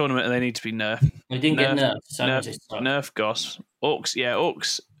won a tournament and they need to be nerfed. They didn't get nerfed. So nerf Goss.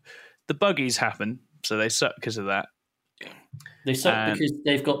 Orcs. The buggies happen, so they suck because of that. Yeah. They suck because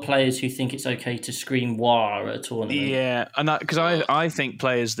they've got players who think it's okay to scream "war" at a tournament. Yeah, and because I think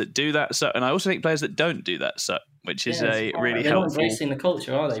players that do that suck, and I also think players that don't do that suck, which is a really they're helpful. Not embracing the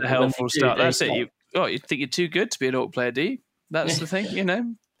culture, are they? A helpful start. That's it. You think you're too good to be an Orc player, do you? That's the thing,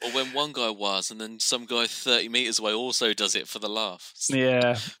 Or when one guy was, and then some guy 30 metres away also does it for the laugh.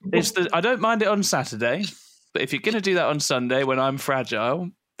 Yeah. I don't mind it on Saturday, but if you're going to do that on Sunday when I'm fragile,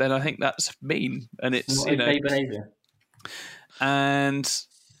 then I think that's mean. And it's, okay behaviour. And,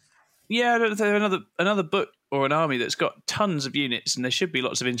 they're another book or an army that's got tons of units, and there should be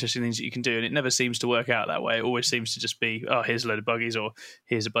lots of interesting things that you can do, and it never seems to work out that way. It always seems to just be, here's a load of buggies, or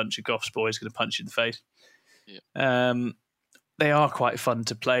here's a bunch of Goths boys going to punch you in the face. Yeah. They are quite fun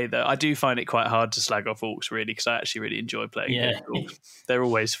to play, though. I do find it quite hard to slag off Orcs, really, because I actually really enjoy playing Orcs. They're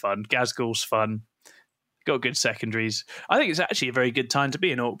always fun. Ghazghkull's fun. Got good secondaries. I think it's actually a very good time to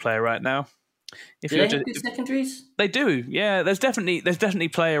be an Orc player right now. Do they have good secondaries? They do, yeah. There's definitely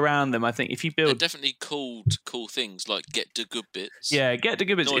play around them. I think if you build, they're definitely cool things like Get to Good Bits. Yeah, Get to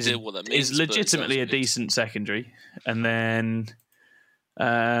Good Bits is legitimately a decent secondary, and then,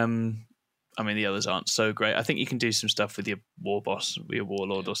 the others aren't so great. I think you can do some stuff with your war boss, with your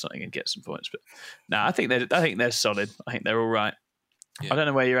warlord or something, and get some points. But no, I think they're solid. I think they're all right. Yeah. I don't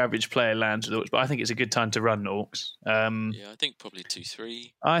know where your average player lands with Orcs, but I think it's a good time to run Orcs. I think probably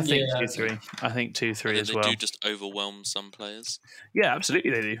 2-3. I think 2-3. I think 2-3 as well. They do just overwhelm some players. Yeah,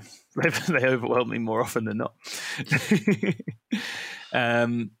 absolutely they do. They overwhelm me more often than not.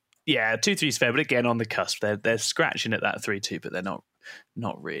 2-3 is fair, but again on the cusp. They're scratching at that 3-2, but they're not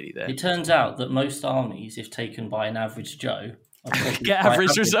really there. It turns out that most armies, if taken by an average Joe, get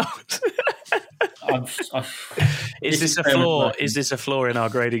average results. Is this a flaw? Is this a flaw in our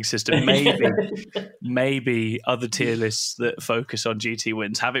grading system? Maybe other tier lists that focus on GT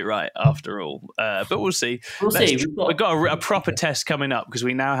wins have it right after all. But we'll see. We've got a proper test coming up because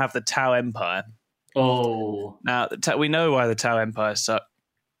we now have the Tau Empire. Oh, now we know why the Tau Empire suck.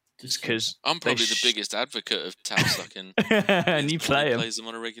 Just because I'm probably the biggest advocate of Tau sucking, and you play them. Plays them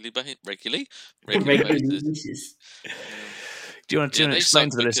on a regular basis. Do you want to explain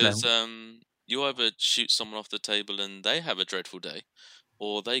to the listener? you either shoot someone off the table and they have a dreadful day,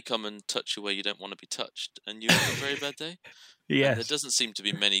 or they come and touch you where you don't want to be touched, and you have a very bad day. Yes. And there doesn't seem to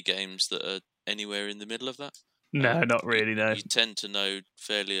be many games that are anywhere in the middle of that. No, not really, no. You tend to know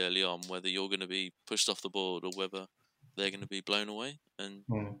fairly early on whether you're going to be pushed off the board or whether they're going to be blown away, and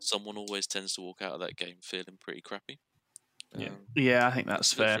someone always tends to walk out of that game feeling pretty crappy. Yeah, I think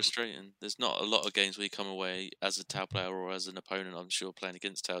that's fair. Frustrating. There's not a lot of games where you come away as a Tau player or as an opponent, I'm sure, playing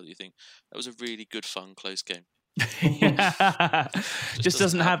against Tau, that you think, that was a really good, fun, close game. Just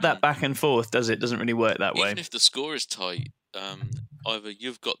doesn't have that back and forth, does it? Doesn't really work that way. Even if the score is tight, either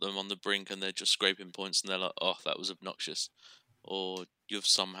you've got them on the brink and they're just scraping points and they're like, oh, that was obnoxious, or you've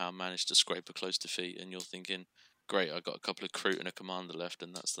somehow managed to scrape a close defeat and you're thinking, great, I got a couple of Kroot and a commander left,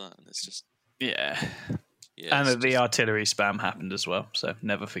 and that's that. And it's just and the artillery spam happened as well, so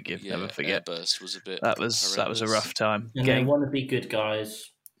never forgive, never forget. Airburst was a bit. That was a rough time. And they want to be good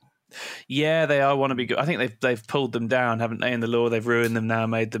guys. Yeah, they are want to be good. I think they've pulled them down, haven't they? In the lore, they've ruined them now,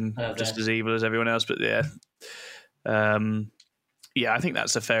 made them just as evil as everyone else. But I think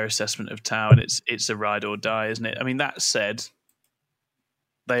that's a fair assessment of Tau, and it's a ride or die, isn't it? I mean, that said,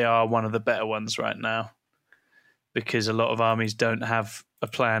 they are one of the better ones right now, because a lot of armies don't have a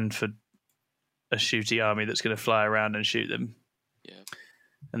plan for a shooty army that's going to fly around and shoot them. Yeah.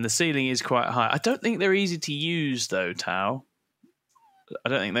 And the ceiling is quite high. I don't think they're easy to use, though, Tau. I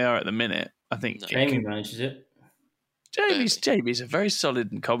don't think they are at the minute. I think Jamie manages it. Jamie's a very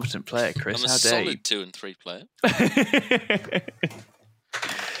solid and competent player, Chris. I'm a solid 2 and 3 player.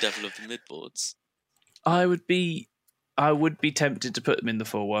 Devil of the midboards. I would be tempted to put them in the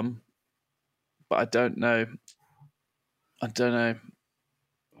 4-1, but I don't know.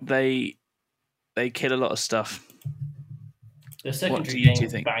 They kill a lot of stuff. The secondary game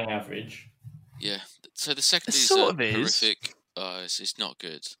is bang average. Yeah, so the secondaries are horrific. It's not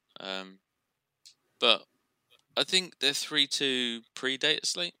good. But I think they're 3-2 pre-data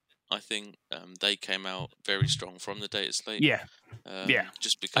slate. I think they came out very strong from the data slate. Yeah.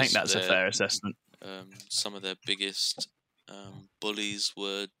 Just because I think that's a fair assessment. Some of their biggest bullies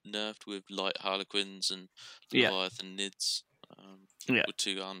were nerfed with light Harlequins and Leviathan Nids. Were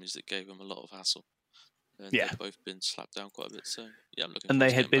two armies that gave them a lot of hassle. And they've both been slapped down quite a bit. So I'm looking. And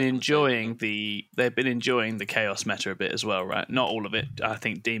they had been enjoying they've been enjoying the chaos meta a bit as well, right? Not all of it. I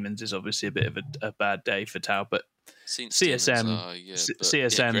think Demons is obviously a bit of a bad day for Tau, but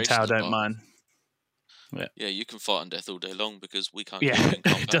CSM Tau don't mind. Yeah, you can fight on death all day long because we can't. Yeah,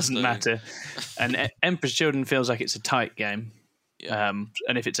 it doesn't matter. And Emperor's Children feels like it's a tight game. Yeah.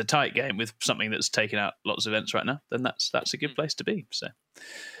 And if it's a tight game with something that's taken out lots of events right now, then that's a good place to be. So,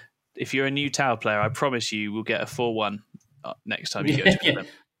 if you're a new Tau player, I promise you will get a 4-1 next time you go to them.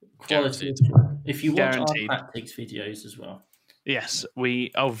 Quality. If you watch our tactics videos as well. Yes,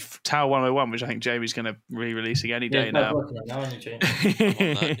 of Tau 101, which I think Jamie's going to re-releasing any day now.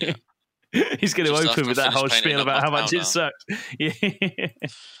 He's going to open with that whole spiel about how much it sucks. Yeah.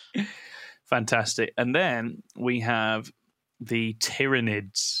 Fantastic. And then we have the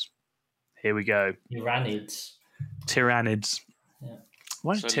Tyranids. Here we go. Tyrannids. Yeah.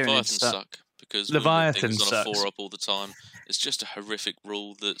 Why do Tyranids suck? Because Leviathan sucks. On a 4-up all the time. It's just a horrific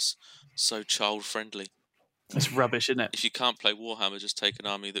rule that's so child-friendly. It's rubbish, isn't it? If you can't play Warhammer, just take an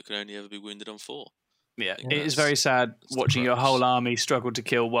army that can only ever be wounded on 4. Yeah, it is very sad watching your whole army struggle to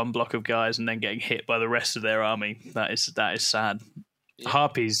kill one block of guys and then getting hit by the rest of their army. That is sad. Yeah.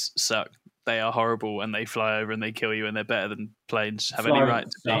 Harpies suck. They are horrible and they fly over and they kill you and they're better than planes have any right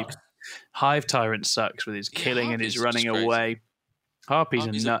to be. Hive Tyrant sucks with his killing and his running away. Harpies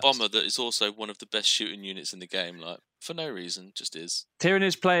are nuts. A bomber that is also one of the best shooting units in the game, like for no reason, just is.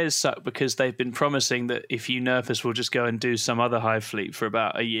 Tyranids players suck because they've been promising that if you nerf us, we'll just go and do some other Hive fleet for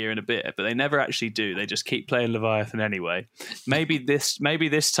about a year and a bit, but they never actually do. They just keep playing Leviathan anyway. Maybe this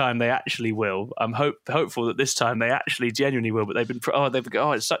time they actually will. I'm hopeful that this time they actually genuinely will. But they've been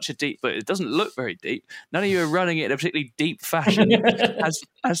it's such a deep, but it doesn't look very deep. None of you are running it in a particularly deep fashion.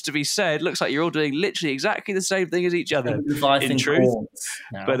 As to be said, looks like you're all doing literally exactly the same thing as each other in truth.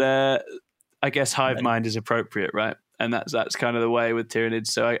 But I guess Hive Mind is appropriate, right? And that's kind of the way with Tyranids.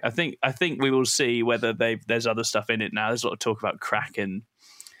 So I think we will see whether there's other stuff in it now. There's a lot of talk about Kraken,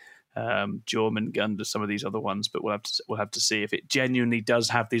 Jormungand, some of these other ones, but we'll have to see if it genuinely does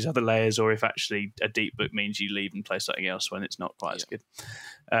have these other layers, or if actually a deep book means you leave and play something else when it's not quite as good.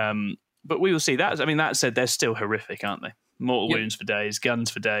 But we will see. That said, they're still horrific, aren't they? Mortal wounds for days, guns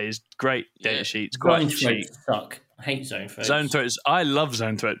for days, great data sheets, quite cheap. Suck. I hate Zone Throats. Zone Throats. I love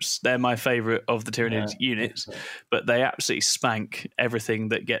Zone Throats. They're my favourite of the Tyranid units, but they absolutely spank everything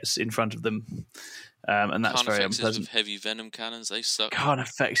that gets in front of them. And that's very Carnifexes unpleasant. with heavy venom cannons, they suck.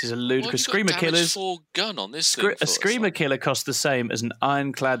 Carnifex is a ludicrous. Why have you got Screamer killers. 4 gun on this thing. A Screamer killer costs the same as an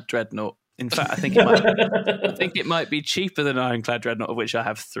Ironclad Dreadnought. In fact, I think it might be cheaper than an Ironclad Dreadnought, of which I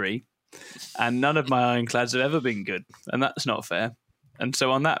have 3. And none of my Ironclads have ever been good, and that's not fair. And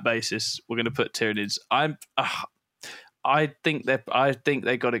so on that basis, we're going to put Tyranids. I think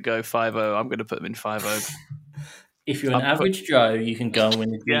they got to go 5-0. I'm going to put them in 5-0. If you're an average Joe, you can go and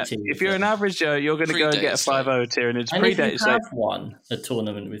win the GT. If you're an average Joe, you're going to go and get a 5-0 Tyranids. And if you have won a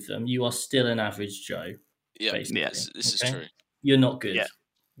tournament with them, you are still an average Joe. Yeah, this is true. You're not good. Yeah.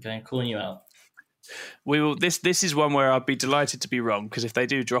 Okay, I'm calling you out. We will. This is one where I'd be delighted to be wrong, because if they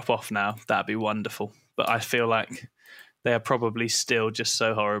do drop off now, that'd be wonderful. But I feel like they are probably still just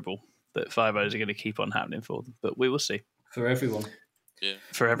so horrible that 5-0s are going to keep on happening for them. But we will see. For everyone. Yeah.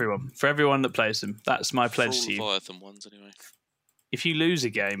 For everyone that plays them. That's my pledge to you. Leviathan ones, anyway. If you lose a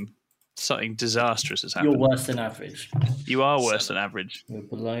game, something disastrous has happened. You're worse than average. You are worse than average. You're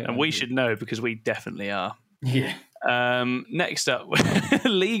below and average. We should know, because we definitely are. Yeah. Next up,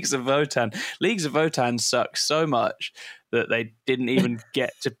 Leagues of Votann. Leagues of Votann suck so much that they didn't even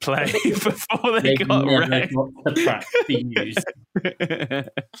get to play before they got wrecked. The track being used.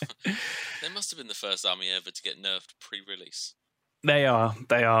 They must have been the first army ever to get nerfed pre-release. They are.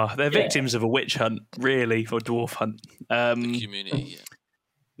 They're victims of a witch hunt, really, or dwarf hunt. The community, yeah.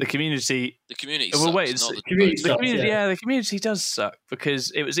 The community sucks, the community does suck,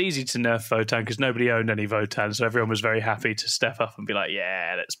 because it was easy to nerf Votann because nobody owned any Votann, so everyone was very happy to step up and be like,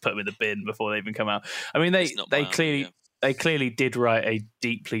 yeah, let's put them in the bin before they even come out. I mean, they clearly did write a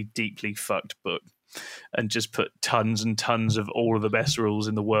deeply, deeply fucked book and just put tons and tons of all of the best rules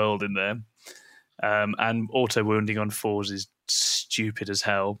in the world in there. And auto wounding on 4s is stupid as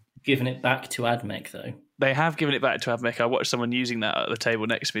hell. Giving it back to Admech, though. They have given it back to Admech. I watched someone using that at the table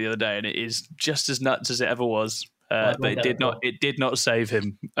next to me the other day, and it is just as nuts as it ever was. But it did not save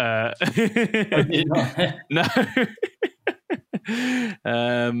him. It did not. No.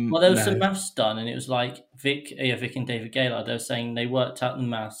 Well, there was some maths done, and it was like Vic and David Gaylord. They were saying they worked out the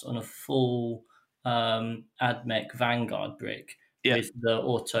maths on a full Admech Vanguard brick with the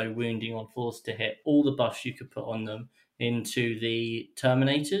auto wounding on 4s to hit all the buffs you could put on them into the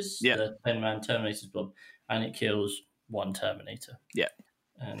Terminators, the 10-man Terminators blob, and it kills 1 Terminator. Yeah.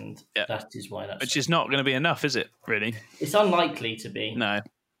 And that is why that's... Which is not going to be enough, is it, really? It's unlikely to be. No.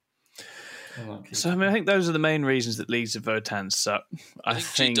 So, I think those are the main reasons that Leagues of Votann suck. I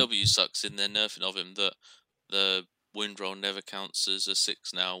think GW sucks in their nerfing of him, that the wound roll never counts as a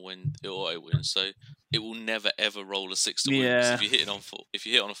 6 now when it auto wins, so it will never ever roll a 6 to win. So if you hit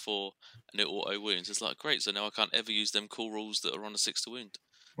on a 4 and it auto wounds, it's like, great, so now I can't ever use them cool rules that are on a 6 to wound.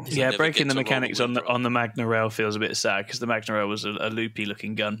 Yeah, breaking the mechanics on the Magna Rail feels a bit sad, because the Magna Rail was a loopy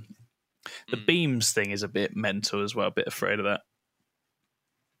looking gun. The beams thing is a bit mental as well, a bit afraid of that.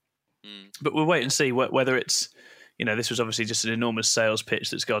 But we'll wait and see whether it's, this was obviously just an enormous sales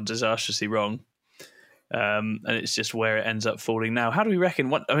pitch that's gone disastrously wrong. And it's just where it ends up falling now. How do we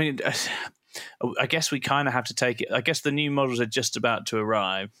reckon? I guess we kind of have to take it. I guess the new models are just about to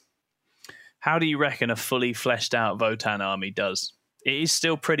arrive. How do you reckon a fully fleshed out Votann army does? It is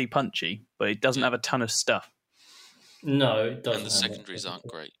still pretty punchy, but it doesn't have a ton of stuff. No, it doesn't. And the secondaries aren't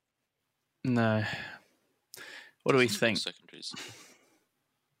great. No. What do we think? Secondaries.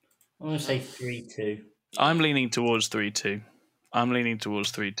 I'm going to say 3-2. I'm leaning towards 3-2.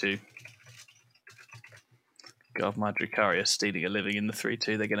 God, my Drukhari are stealing a living in the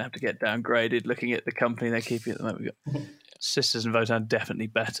 3-2. They're going to have to get downgraded. Looking at the company they're keeping at the moment, we've got Sisters and Votann definitely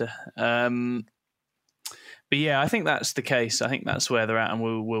better. But yeah, I think that's the case. I think that's where they're at, and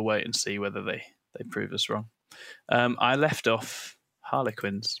we'll wait and see whether they prove us wrong. I left off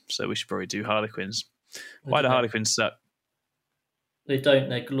Harlequins, so we should probably do Harlequins. Why do Harlequins suck? They don't.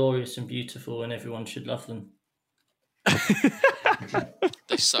 They're glorious and beautiful, and everyone should love them.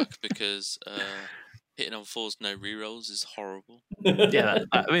 They suck because hitting on 4s no rerolls is horrible. Yeah,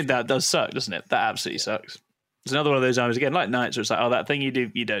 that does suck, doesn't it? That absolutely sucks. It's another one of those armies again, like Knights, where it's like, that thing you do,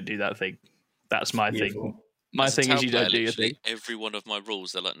 you don't do that thing. That's my thing. My thing is you don't do your thing. Every one of my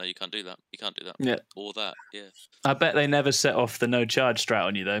rules, they're like, no, you can't do that. You can't do that. Yeah. Or that, yeah. I bet they never set off the no charge strat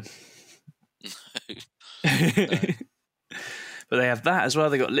on you, though. No. But they have that as well.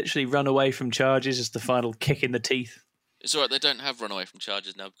 They got literally run away from charges as the final kick in the teeth. It's all right. They don't have run away from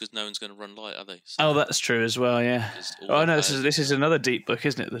charges now because no one's going to run light, are they? So that's true as well. Yeah. Oh no, this is another deep book,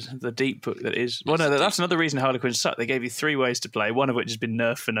 isn't it? The deep book that is. Well, no, that's another reason Harlequins suck. They gave you 3 ways to play. One of which has been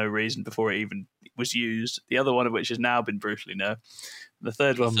nerfed for no reason before it even was used. The other one of which has now been brutally nerfed. The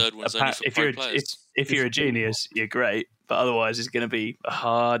third one, if you're a genius, you're great. But otherwise, it's going to be a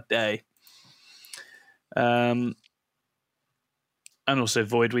hard day. And also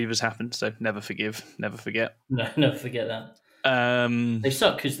Void Weavers happened, so never forgive, never forget. No, never forget that. They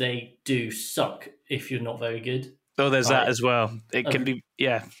suck because they do suck if you're not very good. Oh, there's that as well. It can be,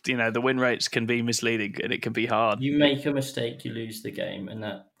 the win rates can be misleading and it can be hard. You make a mistake, you lose the game, and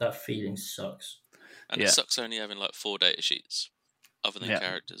that feeling sucks. And it sucks only having like 4 data sheets other than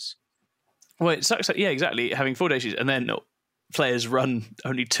characters. Well, it sucks. Yeah, exactly. Having 4 data sheets and then players run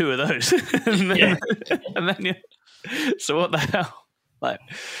only 2 of those. and then so what the hell? Like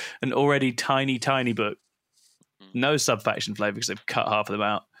an already tiny book. No sub-faction flavor because they've cut half of them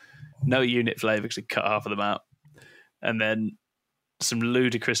out. No unit flavor because they've cut half of them out. And then some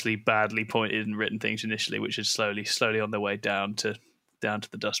ludicrously badly pointed and written things initially, which is slowly on their way down to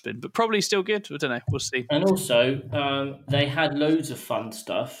the dustbin. But probably still good. I don't know. We'll see. And also, they had loads of fun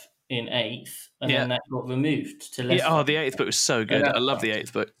stuff in 8th, and then that got removed to less. Yeah, the 8th book was so good. I love the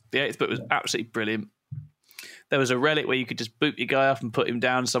 8th book. The 8th book was absolutely brilliant. There was a relic where you could just boot your guy up and put him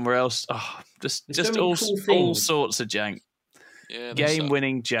down somewhere else. Oh, just all sorts of jank. Yeah,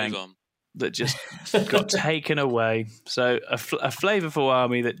 game-winning jank that just got taken away. So a flavorful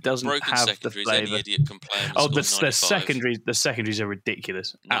army that doesn't have the flavour. Any idiot can play them. The secondaries are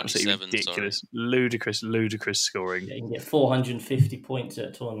ridiculous. Absolutely ridiculous. Sorry. Ludicrous scoring. Yeah, you can get 450 points at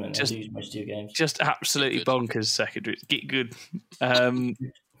a tournament and lose most of your games. Just absolutely bonkers secondaries. Get good.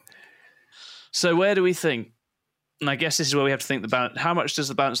 So where do we think? And I guess this is where we have to think the balance. How much does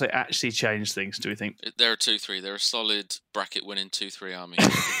the balance they actually change things, do we think? They're a 2-3. They're a solid bracket winning 2-3 army.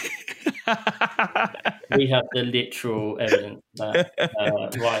 We have the literal evidence that,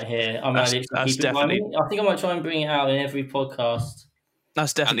 right here. I think I might try and bring it out in every podcast.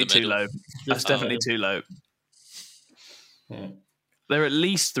 That's definitely too low. That's definitely too low. Yeah. They're at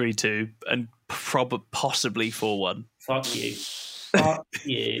least 3-2 and possibly 4-1. Fuck you. Fuck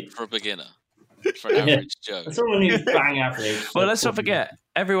you. For a beginner. For an average Joe. For someone who's bang average. Well, let's not forget,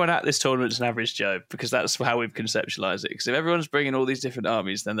 everyone at this tournament is an average Joe, because that's how we've conceptualised it. Because if everyone's bringing all these different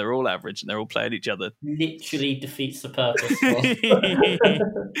armies, then they're all average and they're all playing each other. Literally defeats the purpose.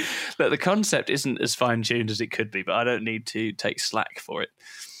 Look, the concept isn't as fine-tuned as it could be, but I don't need to take slack for it.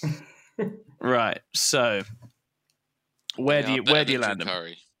 Right, so where do you land them?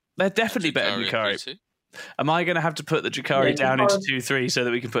 They're definitely better than Drukhari. Am I going to have to put the Drukhari down into 2-3 so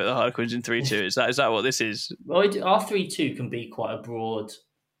that we can put the Harlequins in 3-2? Is that what this is? Well, our 3-2 can be quite a broad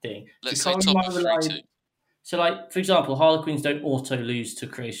thing. Let's say top of 3-2. So, like, for example, Harlequins don't auto-lose to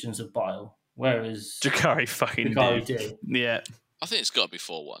Creations of Bile, whereas Drukhari fucking do. Yeah. I think it's got to be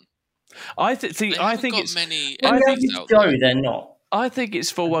 4-1. I think it's many. They're not. I think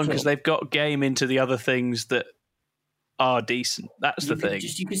it's 4-1 because they've got game into the other things that are decent. That's the thing.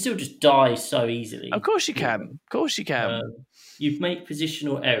 You can still just die so easily. Of course you can. Of course you can. You make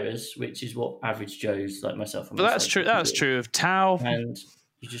positional errors, which is what average Joes like myself. But that's true. That's true of Tau, and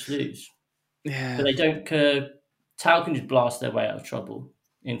you just lose. Yeah. But they don't. Tau can just blast their way out of trouble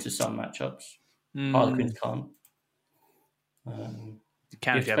into some matchups. Harlequins can't. You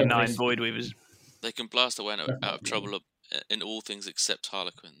can if you have 9 Void Weavers. They can blast their way out of trouble in all things except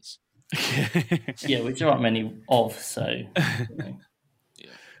Harlequins. Yeah, which there aren't many of, so.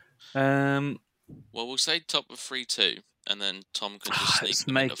 Yeah. Well, we'll say top of 3-2, and then Tom can just sneak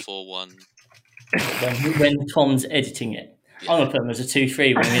them into 4-1. When Tom's editing it. Yeah. I'm going to put them as a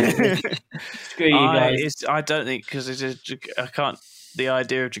 2-3. Screw you guys. I don't think, because I can't. The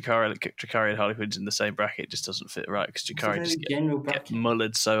idea of Drukhari and Harlequins in the same bracket just doesn't fit right, because Drukhari just get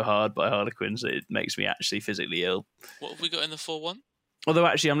mullered so hard by Harlequins that it makes me actually physically ill. What have we got in the 4-1? Although,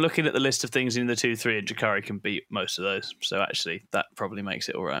 actually, I'm looking at the list of things in the 2-3, and Drukhari can beat most of those. So, actually, that probably makes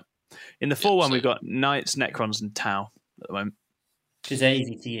it all right. In the 4-1, we've got Knights, Necrons, and Tau at the moment. Because they're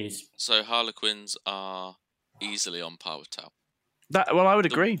easy to use. So, Harlequins are easily on par with Tau. I would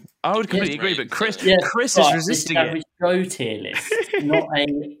agree. I would completely agree, but Chris is resisting it. This is average Joe tier list, not a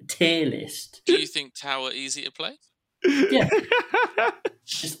tier list. Do you think Tau are easy to play? Yeah.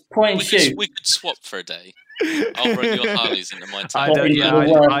 Just point and shoot. We could swap for a day. I'll run your Harleys into my Tau.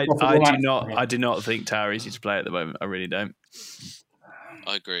 I do not think Tau are easy to play at the moment. I really don't.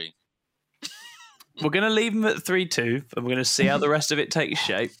 I agree. We're going to leave them at 3-2, and we're going to see how the rest of it takes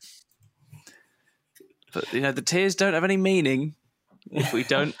shape. But, the tiers don't have any meaning if we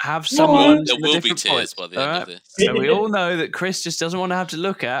don't have someone. There will be tiers by the end of this. So we all know that Chris just doesn't want to have to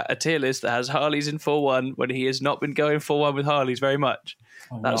look at a tier list that has Harleys in 4-1 when he has not been going 4-1 with Harleys very much.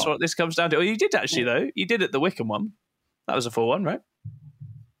 That's what this comes down to. Oh, you did actually, though. You did at the Wickham one. That was a 4-1, right?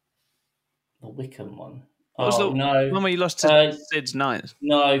 The Wickham one? No. One where you lost to Sid's Knights.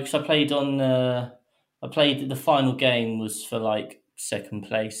 No, because I played the final game was for like second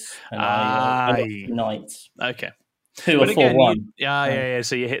place, and I got Knights. Okay. Who are 4-1. Yeah.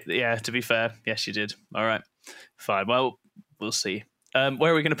 So you hit. Yeah. To be fair, yes, you did. All right. Fine. Well, we'll see.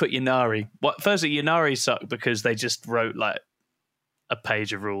 Where are we going to put Ynnari? Firstly, Ynnari suck because they just wrote like a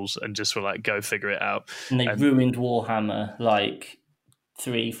page of rules and just were like, go figure it out. And they ruined Warhammer like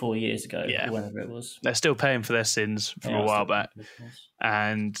 3-4 years ago, or whenever it was. They're still paying for their sins from a while back.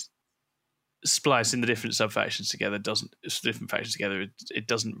 And splicing the different sub-factions together it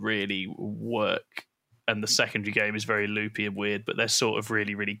doesn't really work. And the secondary game is very loopy and weird, but they're sort of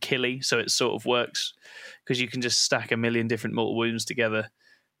really, really killy. So it sort of works because you can just stack a million different mortal wounds together,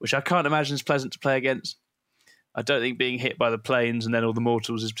 which I can't imagine is pleasant to play against. I don't think being hit by the planes and then all the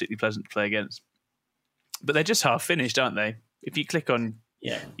mortals is particularly pleasant to play against. But they're just half finished, aren't they? If you click on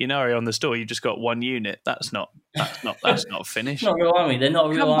Ynnari on the store, you've just got one unit. That's not finished. It's not a real army. They're not a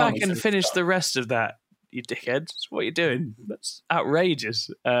real army. Come back and finish the rest of that, you dickheads. What are you doing? That's outrageous.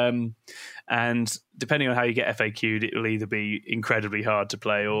 And depending on how you get FAQ'd, it will either be incredibly hard to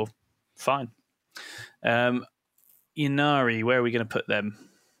play or fine. Ynnari, where are we going to put them?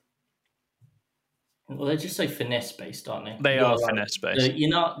 Well, they're just so finesse-based, aren't they? They are finesse-based.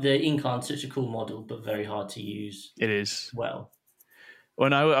 The Incarn's such a cool model, but very hard to use. It is. Well,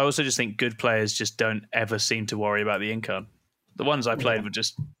 and I also just think good players just don't ever seem to worry about the Incarn. The ones I played were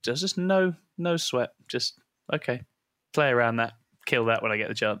just no sweat. Just, okay, play around that, kill that when I get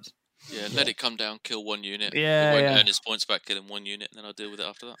the chance. Yeah, let it come down, kill one unit. Yeah, it won't earn its points back killing one unit, and then I'll deal with it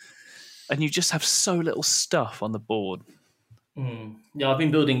after that. And you just have so little stuff on the board. Yeah, I've been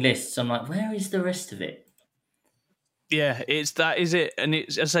building lists. I'm like, where is the rest of it? Yeah, that is it. And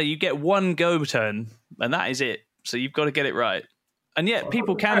it's, as I say, you get one go turn, and that is it. So you've got to get it right. And yet,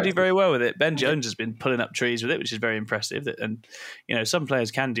 people can do very well with it. Ben Jones has been pulling up trees with it, which is very impressive. And some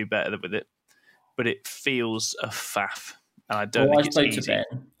players can do better with it, but it feels a faff. And I don't think it's easy. I spoke to Ben,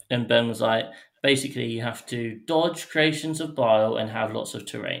 and Ben was like, basically, you have to dodge Creations of Bile and have lots of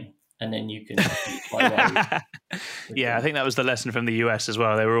terrain. And then you can do quite well. Yeah, I think that was the lesson from the US as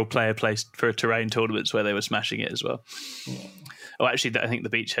well. They were all player placed for terrain tournaments where they were smashing it as well. Yeah. Oh, actually, I think the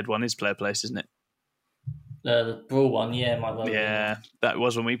Beachhead one is player placed, isn't it? The Brawl one, yeah, yeah, that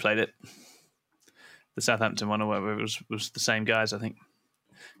was when we played it. The Southampton one or whatever was the same guys, I think.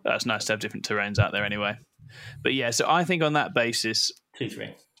 That's nice to have different terrains out there anyway. But yeah, so I think on that basis,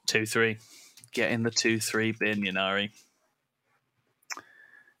 2-3. 2-3. Get in the 2-3 bin, Ynnari.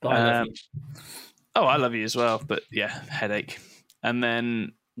 I love you as well, but yeah, headache. And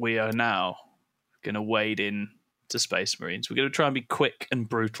then we are now going to wade in to Space Marines. We're going to try and be quick and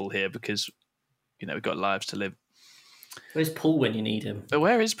brutal here because, we've got lives to live. Where's Paul when you need him?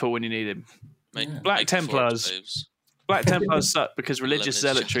 Where is Paul when you need him? Black Templars. Black Templars suck because religious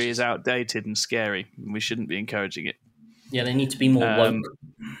zealotry is outdated and scary. And we shouldn't be encouraging it. Yeah, they need to be more woke.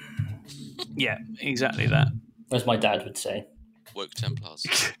 Yeah, exactly that. As my dad would say. Woke Templars.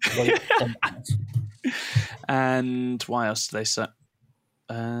 And why else do they suck?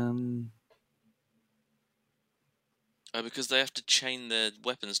 Because they have to chain their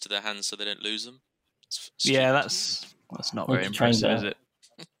weapons to their hands so they don't lose them. Yeah, that's not very impressive, is it?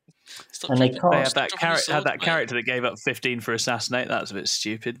 And they have that character that gave up 15 for assassinate. That's a bit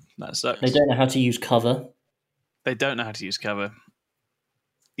stupid. That sucks. They don't know how to use cover.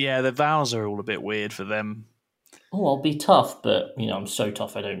 Yeah, the vows are all a bit weird for them. Oh, I'll be tough, but I'm so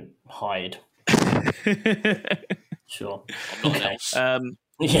tough I don't hide. Sure. I'm not an elf.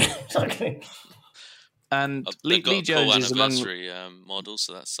 Yeah, exactly. And Lee Jones is among models,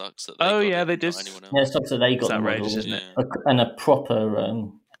 so that sucks. That they did. Yeah, it sucks that they got the outrageous, isn't it? And a proper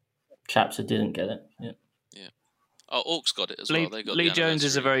chapter didn't get it. Yeah. Oh, Orcs got it as well. They got Lee Jones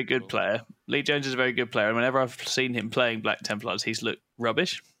is a very good player. Lee Jones is a very good player, and whenever I've seen him playing Black Templars, he's looked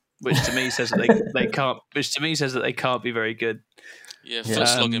rubbish. Which to me says that they can't. Which to me says that they can't be very good. Yeah,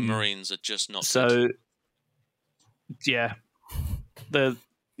 first slogging Marines are just not. So, good.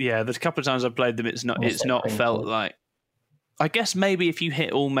 Yeah, the couple of times I've played them, it's not felt like. I guess maybe if you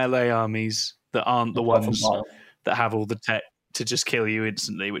hit all melee armies that aren't the ones that have all the tech to just kill you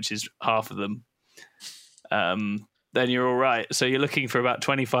instantly, which is half of them, then you're all right. So you're looking for about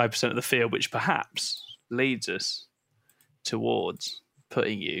 25% of the field, which perhaps leads us towards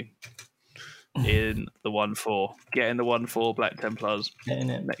putting you in the 1-4. Get in the 1-4 Black Templars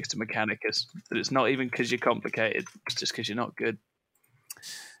next to Mechanicus. But it's not even because you're complicated. It's just because you're not good.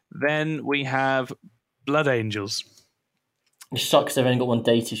 Then we have Blood Angels. It sucks they've only got one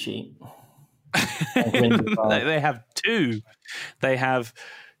data sheet. They have two. They have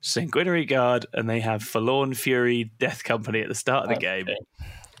Sanguinary Guard and they have Forlorn Fury Death Company at the start of the game.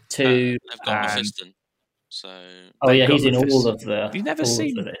 Two. They've got Mephiston. So Oh yeah, got he's in all Mephiston. of the. You've never all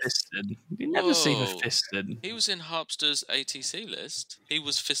seen of the list. Mephiston. You never seen Whoa. Mephiston. he was in Harpster's ATC list. He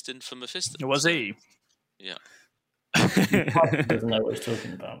was fisting for Mephiston. Was so, he? Yeah. He doesn't know what he's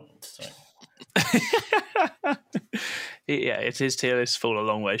talking about. So. Yeah, it's his tier list fall a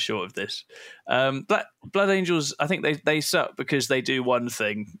long way short of this. Blood Angels, I think they suck because they do one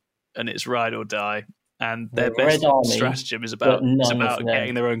thing, and it's ride or die. And their They're best Red Army, stratagem is but about none of them.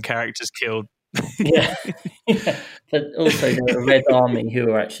 getting their own characters killed. Yeah. Yeah. But also they're a Red Army who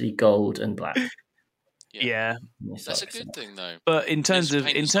are actually gold and black. Yeah, That's a good thing, though. but in terms It's of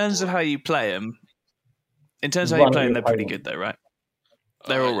painless on board. how you play them, Run they're pretty opponent. good though, right?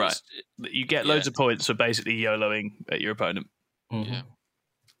 They're all right. it's- You get loads of points for basically YOLOing at your opponent, Mhm. Yeah.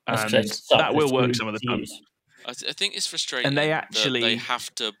 That's and just that will work smooth some of the to time. use. I think it's frustrating. And they that actually- they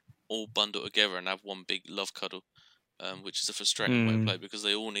have to all bundle together and have one big love cuddle, which is a frustrating way to play because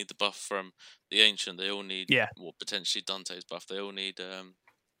they all need the buff from the ancient. They all need potentially Dante's buff. They all need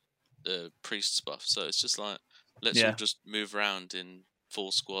the priest's buff. So it's just like let's all just move around in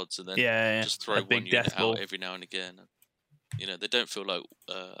 4 squads and then just throw a big one unit death ball. out every now and again. And, they don't feel like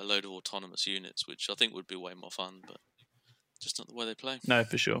a load of autonomous units, which I think would be way more fun, but just not the way they play. No,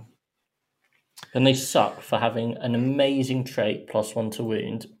 for sure. And they suck for having an amazing trait +1 to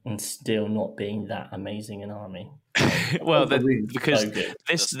wound and still not being that amazing an army. Well, The wound's because so good.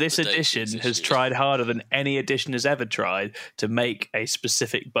 this That's the edition Dacians has issue. tried harder than any edition has ever tried to make a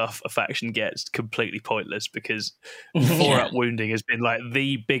specific buff a faction gets completely pointless because 4-up wounding has been like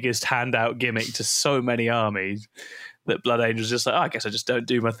the biggest handout gimmick to so many armies that Blood Angels just like, I guess I just don't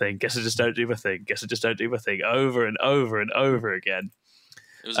do my thing. Guess I just don't do my thing. Guess I just don't do my thing over and over and over again.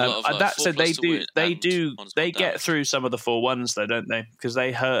 It was a lot of, like, that 4+ said, to win and on they spot get damage. through some of the 4-1s though, don't they? Because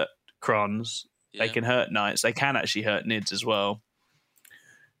they hurt Crons. Yeah. They can hurt Knights. They can actually hurt Nids as well.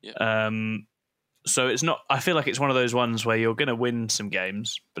 Yeah. So it's not. I feel like it's one of those ones where you're going to win some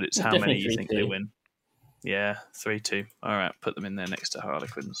games, but it's how many you think they 3-2. win. Yeah, 3-2. All right, put them in there next to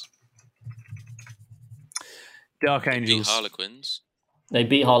Harlequins. Dark Beat Angels. Harlequins. They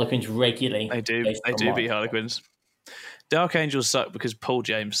beat Harlequins regularly. They do. based They on do my- beat Harlequins. Dark Angels suck because Paul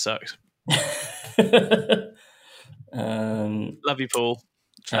James sucks. Love you, Paul.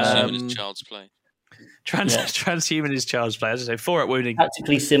 Transhuman is child's play. Transhuman is child's play. As I say, 4-up wounding.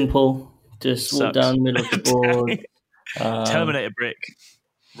 Tactically simple. Just walk Sucks. down the middle of the board. Terminator brick.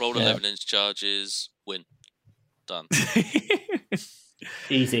 Roll Yeah. 11-inch charges. Win. Done.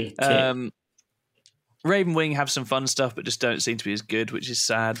 Easy. Tick. Raven Wing have some fun stuff, but just don't seem to be as good, which is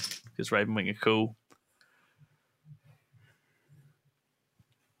sad because Raven Wing are cool.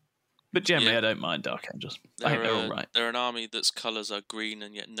 But generally, Yeah. I don't mind Dark Angels. I think they're all right. They're an army that's colours are green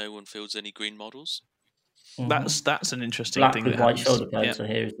and yet no one fields any green models. Mhm. That's an interesting Black thing. with that white happens. shoulder pads. Yeah. So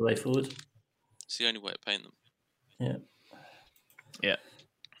here is the way forward. It's the only way to paint them. Yeah. Yeah.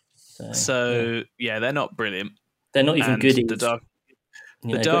 So yeah, they're not brilliant. they're not even And goodies. the Dark You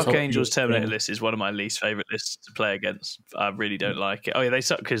know, The they've got Dark sort of Angels these Terminator things. list is one of my least favourite lists to play against. I really don't like it. Oh yeah, they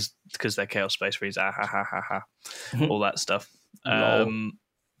suck because they're Chaos Space Marines. Ah, ha ha ha ha. All that stuff. Lol.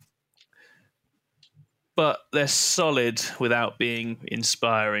 But they're solid without being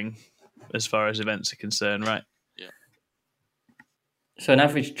inspiring as far as events are concerned, right? So an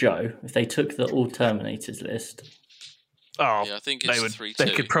average Joe, if they took the all Terminators list, Oh, Yeah, I think it's they would. 3-2.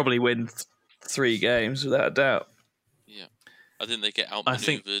 They could probably win 3 games without a doubt. Yeah. I think they get I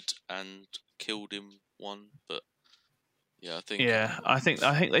think- outmaneuvered and killed in one, but yeah, I think Yeah, I think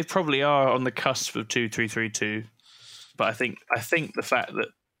they probably are on the cusp of 2-3-3-2. But I think the fact that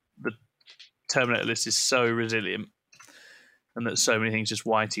the Terminator list is so resilient and that so many things just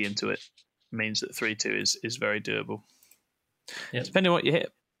whitey into it means that 3-2 is very doable. Yep. Depending on what you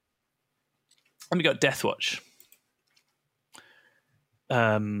hit. And we got Deathwatch.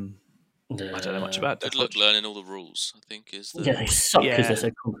 I don't know much about good Deathwatch. luck learning all the rules, I think is the yeah, they suck because Yeah. they're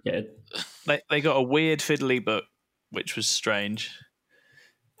so complicated. They got a weird fiddly book, which was strange.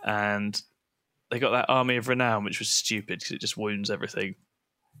 And they got that Army of Renown, which was stupid because it just wounds everything.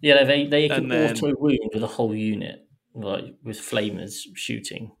 Yeah, they can And then- auto wound with a whole unit, like with flamers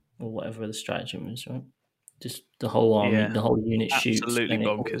shooting or whatever the stratagem is, right? Just the whole army, Yeah. the whole unit shoots Absolutely and it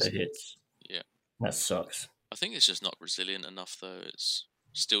bonkers. auto hits. Yeah. That sucks. I think it's just not resilient enough though. It's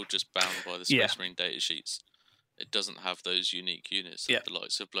still just bound by the Space Yeah. Marine data sheets. It doesn't have those unique units, Yeah. like the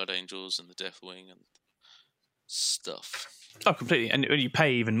likes of Blood Angels and the Deathwing and stuff. Oh, completely. And you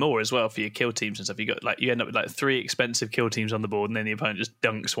pay even more as well for your kill teams and stuff. You end up with like 3 expensive kill teams on the board, and then the opponent just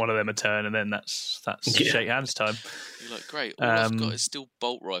dunks one of them a turn, and then that's Yeah. shake hands time. You're like, great, all I've got Um, is still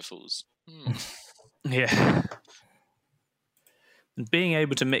bolt rifles. Yeah. being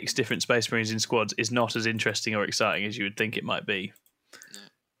able to mix different Space Marines in squads is not as interesting or exciting as you would think it might be.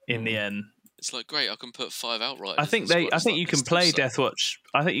 No. In the end, it's like great. I can put 5 Outriders. I think you can play Deathwatch.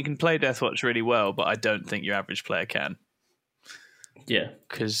 I think you can play Deathwatch really well, but I don't think your average player can. Yeah,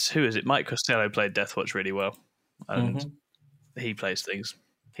 because who is it? Mike Costello played Deathwatch really well, and he plays things.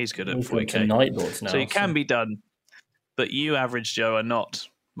 He's good at 40k. Night Lords now, so it can be done, but you, average Joe, are not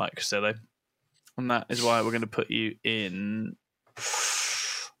Mike Costello, and that is why we're going to put you in.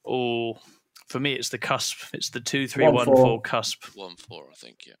 Oh, for me, it's the cusp. It's the 2-3-1-4 cusp. 1-4, I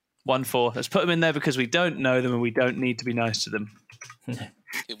think. Yeah. 1-4. Let's put them in there because we don't know them and we don't need to be nice to them. Yeah,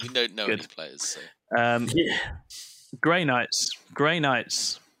 we don't know any players. So. Grey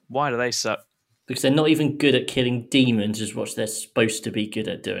Knights. Why do they suck? Because they're not even good at killing demons, is what they're supposed to be good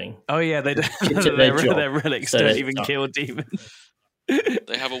at doing. Oh yeah, they do. Their relics don't even kill demons.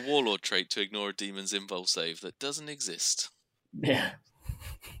 They have a warlord trait to ignore a demon's invul save that doesn't exist. Yeah.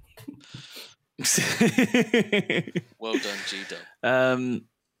 Well done, G-Dub.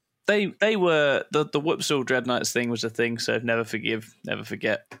 They were the Whoopsall Dread Knights thing was a thing, so never forgive, never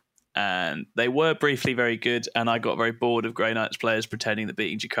forget. And they were briefly very good, and I got very bored of Grey Knights players pretending that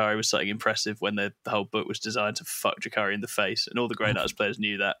beating Jakari was something impressive when the whole book was designed to fuck Jakari in the face, and all the Grey Knights players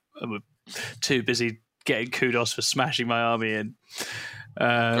knew that and were too busy getting kudos for smashing my army in.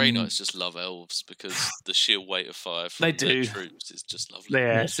 Grey Knights just love elves because the sheer weight of fire from their troops is just lovely.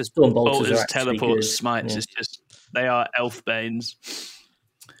 Yeah, it's just bolters, teleports, smites. It's just they are elf banes.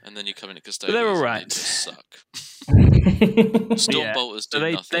 And then you come into Custodians, they're all right. And they just suck. Storm bolters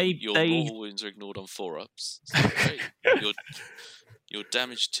do nothing. Your mortal wounds are ignored on 4-ups. So great. Your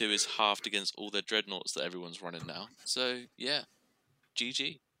damage 2 is halved against all their dreadnoughts that everyone's running now. So yeah,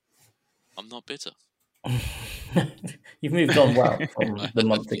 GG. I'm not bitter. You've moved on well from the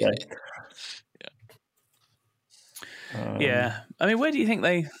month ago. Yeah, I mean, where do you think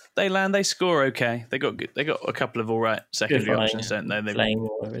they land? They score okay. They got good. They got a couple of all right secondary options, don't they? Flame,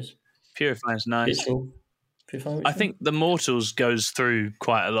 whatever it is. Purifying's nice. I think the Mortals goes through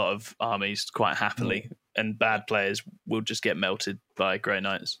quite a lot of armies quite happily, and bad players will just get melted by Grey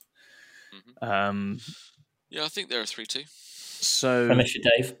Knights. Yeah, I think they're a 3-2. So, Mr.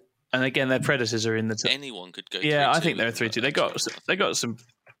 Dave. And again, their predators are in the. Anyone could go. Yeah, I think they're a 3-2. They got some.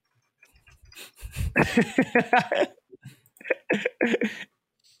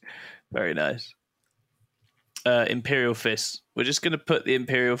 Very nice. Imperial Fist. We're just going to put the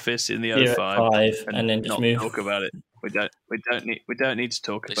Imperial Fist in the 05 and then just move. Talk about it. We don't need to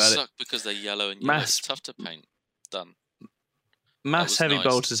talk about it. They suck because they're yellow and yellow. It's tough to paint. Done. Mass heavy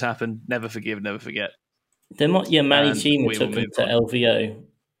bolters happen. Never forgive, never forget. There might Manny Team took them to LVO.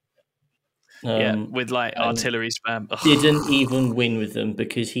 With like artillery spam. Didn't even win with them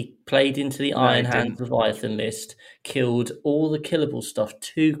because he played into the Iron Hand Leviathan list, killed all the killable stuff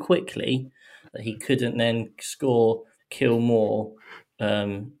too quickly that he couldn't then kill more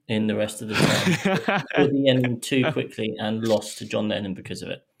in the rest of the time. Killed the enemy too quickly and lost to John Lennon because of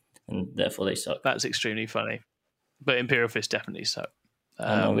it, and therefore they suck. That's extremely funny, but Imperial Fist definitely suck.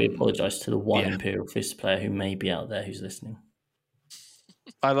 We apologise to the one Imperial Fist player who may be out there who's listening.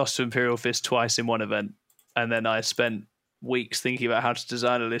 I lost to Imperial Fist twice in one event, and then I spent weeks thinking about how to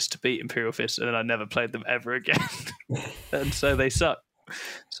design a list to beat Imperial Fist, and then I never played them ever again. And so they suck.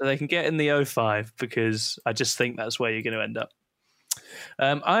 So they can get in the 05 because I just think that's where you're going to end up.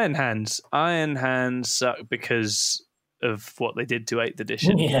 Iron Hands suck because of what they did to 8th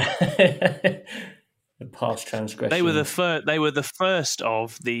edition. Yeah, the past transgression. They were the first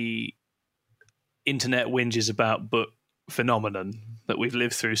of the internet whinges about book phenomenon that we've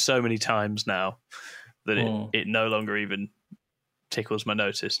lived through so many times now that it no longer even tickles my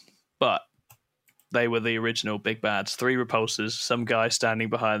notice. But they were the original big bads. 3 repulsors, some guy standing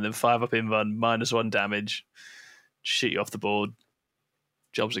behind them, 5-up invuln, -1 damage, shoot you off the board.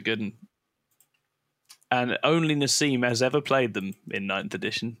 Jobs are good. And only Nassim has ever played them in 9th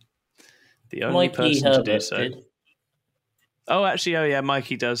edition. The only person to do so. Did.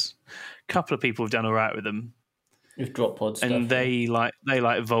 Mikey does. A couple of people have done all right with them. With drop pods, and they like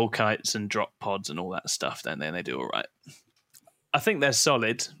Volkites and drop pods and all that stuff. Then they do all right. I think they're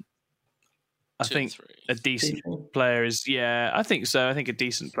solid. I think a decent player is. Yeah, I think so. I think a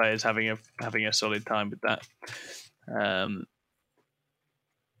decent player is having a solid time with that.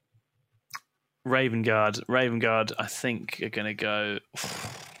 Raven Guard. I think are going to go.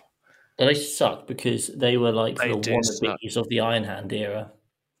 They suck because they were like the wannabes of the Iron Hand era.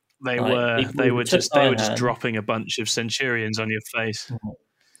 They were just dropping a bunch of Centurions on your face.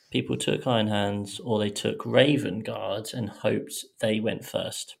 People took Iron Hands or they took Raven Guards and hoped they went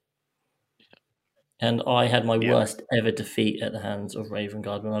first And I had my Yeah. worst ever defeat at the hands of Raven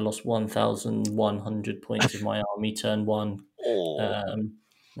Guard when I lost 1,100 points of my army turn 1.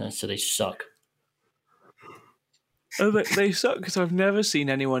 So they suck. Oh, they suck because I've never seen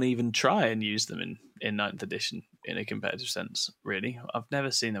anyone even try and use them in 9th edition in a competitive sense, really. I've never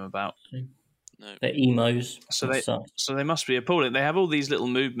seen them about. No. They're emos. So they must be appalling. They have all these little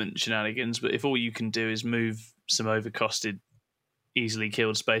movement shenanigans, but if all you can do is move some overcosted, easily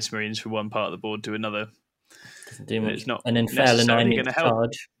killed Space Marines from one part of the board to another, doesn't do much. It's not and then fail a necessarily 9-inch gonna help.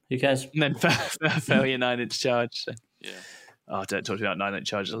 charge. Who cares? And then fail your 9-inch charge. So. Yeah. Oh, don't talk about 9-inch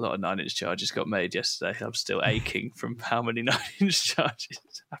charges. A lot of 9-inch charges got made yesterday. I'm still aching from how many 9-inch charges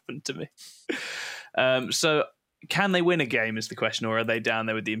happened to me. So, can they win a game is the question, or are they down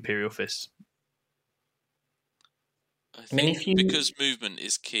there with the Imperial Fists? I think because movement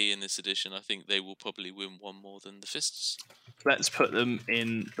is key in this edition, I think they will probably win one more than the Fists. Let's put them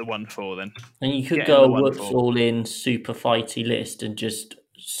in the 1-4 then. And you could go whoops all in super fighty list and just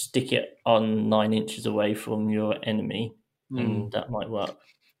stick it on 9 inches away from your enemy, and that might work.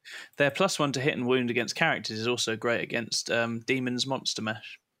 Their +1 to hit and wound against characters is also great against Demon's Monster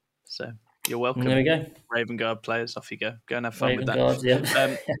Mash. So you're welcome. There we go. Raven Guard players, off you go. Go and have fun with that. Guard,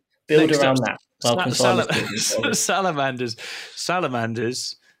 yeah. Build around that.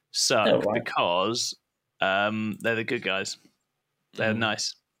 Salamanders suck because they're the good guys. They're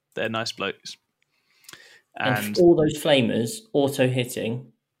nice. They're nice blokes. And all those flamers auto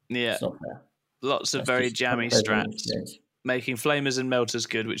hitting. Yeah. It's not fair. Lots of very jammy strats. Making flamers and melters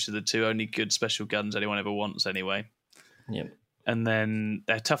good, which are the two only good special guns anyone ever wants anyway. Yep. And then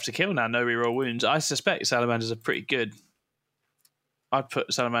they're tough to kill now, no reroll wounds. I suspect Salamanders are pretty good. I'd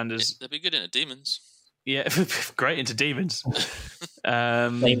put Salamanders... They'd be good into demons. Yeah, great into demons.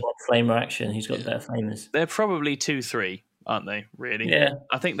 Flamer action, he's got better flamers. They're probably 2-3, aren't they, really? Yeah.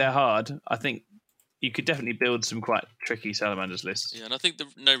 I think they're hard. I think you could definitely build some quite tricky Salamanders lists. Yeah, and I think the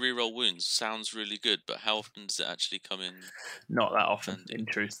no reroll wounds sounds really good, but how often does it actually come in? Not that often, in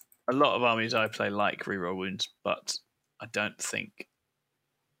truth. A lot of armies I play like reroll wounds, but I don't think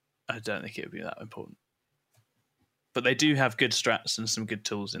it would be that important. But they do have good strats and some good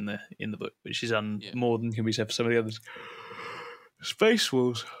tools in the book, which is more than can be said for some of the others. Space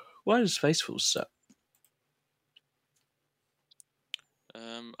Wolves. Why does Space Wolves suck?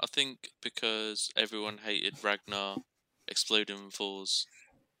 I think because everyone hated Ragnar exploding fours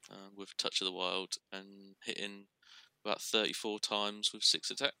with Touch of the Wild and hitting about 34 times with 6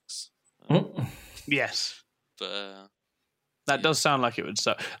 attacks. Yes. But that does sound like it would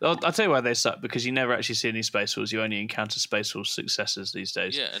suck. I'll tell you why they suck, because you never actually see any Space Wolves. You only encounter Space Wolves successors these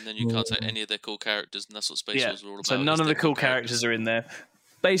days. Yeah, and then you can't take any of their cool characters, and that's what Space Wolves are all about. So none of the cool characters are in there.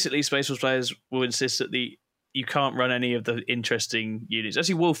 Basically, Space Wolves players will insist that you can't run any of the interesting units.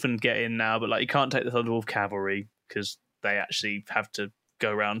 Actually, Wolfen get in now, but you can't take the Thunderwolf Cavalry because they actually have to go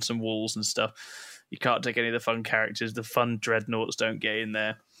around some walls and stuff. You can't take any of the fun characters. The fun Dreadnoughts don't get in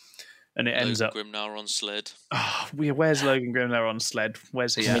there. And it ends up... Grimnar on sled. Oh, where's Logan Grimnar on sled?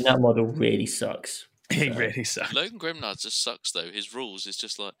 Where's he at? I mean, that model really sucks. He really sucks. Logan Grimnar just sucks, though. His rules is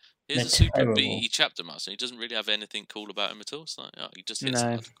just like, here's a super beefy chapter master. He doesn't really have anything cool about him at all. So he just hits it.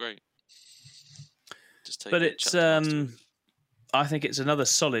 That's great. But it's, I think it's another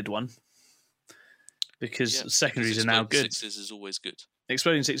solid one because secondaries are now good. Sixes is always good.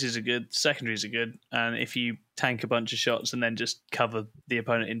 Exploding sixes are good, secondaries are good, and if you tank a bunch of shots and then just cover the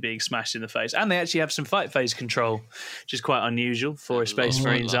opponent in being smashed in the face, and they actually have some fight phase control, which is quite unusual for a Space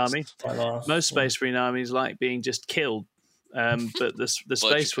Marines army. Most Space Marine armies like being just killed. But the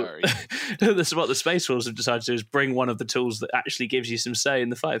Space what the Space Wolves have decided to do is bring one of the tools that actually gives you some say in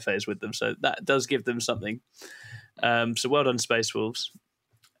the fight phase with them. So that does give them something. So well done, Space Wolves.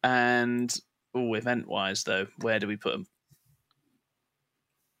 And event wise though, where do we put them?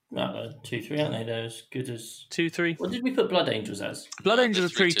 2-3, aren't they? They're as good as 2-3. What did we put Blood Angels as? Blood Angels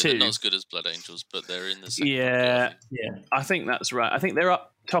are 3-2. They're not as good as Blood Angels, but they're in the second. Yeah. I think that's right. I think they're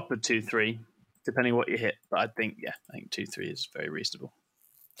up top of 2-3. Depending what you hit, but I think 2-3 is very reasonable.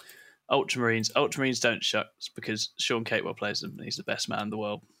 Ultramarines don't shucks because Sean Catewell plays them and he's the best man in the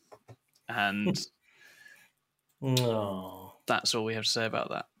world. And that's all we have to say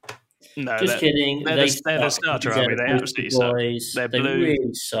about that. No, just kidding. They're the starter army. They absolutely suck. They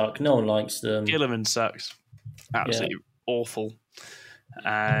really suck. No one likes them. Gilliman sucks. Absolutely awful.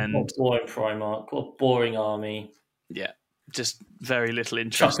 And what boring Primarch. What boring army. Yeah. Just very little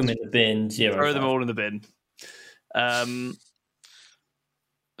interest. Chuck them in the bin. Zero. Throw them all in the bin.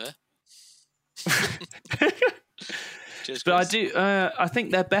 Cheers, but I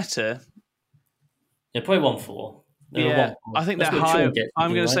think they're better. Yeah, probably 1-4. Yeah, I think they're high.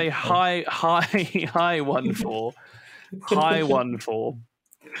 I'm going to say high 1-4, high 1-4,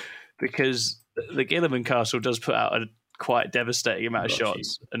 because the Guilliman Castle does put out a quite devastating amount of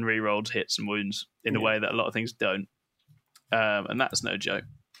shots and re-rolled hits and wounds in a way that a lot of things don't, and that's no joke.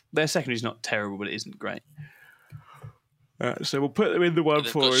 Their secondary's not terrible, but it isn't great. So we'll put them in the 1-4.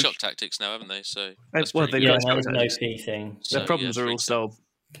 They've got shock tactics now, haven't they? So they've got shock tactics. An OP thing. Their problems are all solved.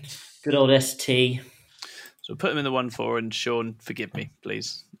 Good old ST. So put them in the 1-4, and Sean, forgive me,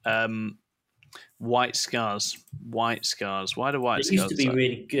 please. White Scars. White Scars. Why do White Scars? They used to be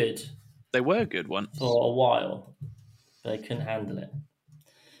really good. They were good once. For a while. But they couldn't handle it.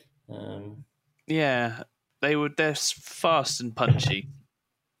 Yeah. They're fast and punchy.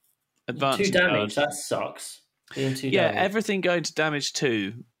 Advanced 2 damage, that sucks. Damage. Everything going to damage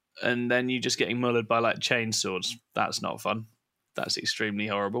 2, and then you just getting mullered by like chainswords. That's not fun. That's extremely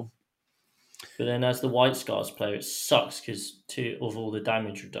horrible. But then as the White Scars player, it sucks because of all the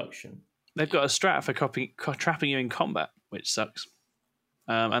damage reduction. They've got a strat for trapping you in combat, which sucks.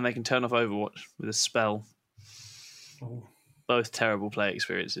 And they can turn off Overwatch with a spell. Oh. Both terrible play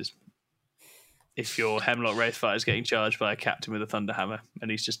experiences. If your Hemlock Wraithfire is getting charged by a captain with a Thunderhammer and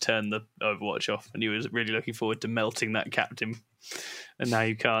he's just turned the Overwatch off and you were really looking forward to melting that captain, and now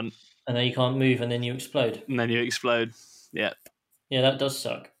you can't. And then you can't move, and then you explode. Yeah. Yeah, that does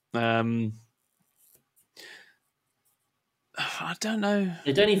suck. I don't know.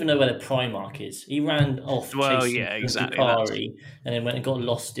 They don't even know where the Primarch is. He ran off chasing Hikari and then went and got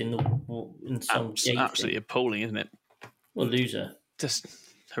lost in some absolutely appalling, isn't it? What a loser. Just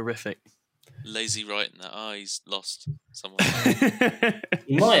horrific. Lazy writing that. He's lost someone.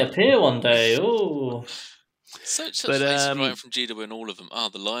 He might appear one day. Oh, such lazy writing from GW in all of them.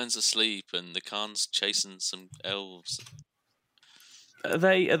 The lion's asleep and the Khan's chasing some elves. Are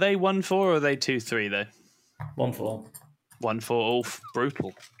they 1-4 or are they 2-3 though? 1-4.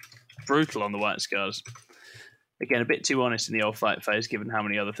 1-4. Brutal on the White Scars. Again, a bit too honest in the old fight phase, given how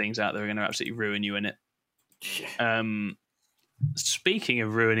many other things out there are going to absolutely ruin you in it. Speaking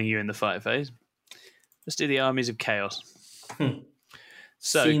of ruining you in the fight phase, let's do the Armies of Chaos.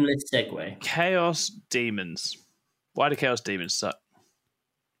 So, seamless segue. Chaos Demons. Why do Chaos Demons suck?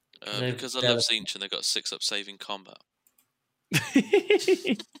 Because I love Tzeentch and they've got 6-up save in combat.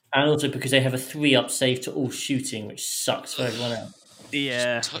 And also because they have a 3-up save to all shooting, which sucks for everyone else.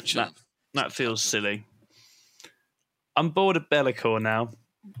 Yeah, that feels silly. I'm bored of Be'lakor now.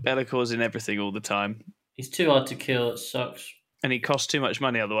 Bellacor's in everything all the time. He's too hard to kill, it sucks. And he costs too much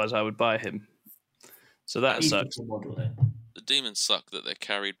money, otherwise I would buy him. So that sucks. The demons suck that they're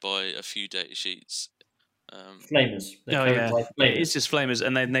carried by a few data sheets. Flamers. Flamers. It's just Flamers,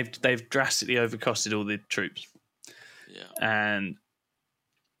 and they've drastically overcosted all the troops. Yeah. And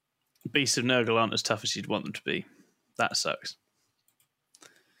Beasts of Nurgle aren't as tough as you'd want them to be. That sucks.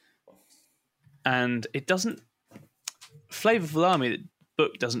 And it doesn't... Flavorful Army, the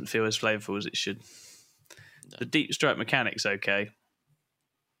book doesn't feel as flavorful as it should. No. The deep strike mechanic's okay,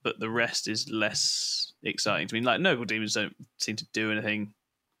 but the rest is less exciting to me. Like, Nurgle Demons don't seem to do anything.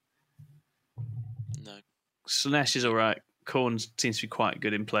 No. Slaanesh is alright. Khorne seems to be quite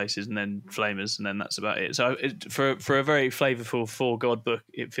good in places, and then Flamers, and then that's about it. So for a very flavorful 4-god book,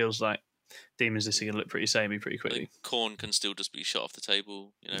 it feels like Demons this are going to look pretty samey pretty quickly. Khorne can still just be shot off the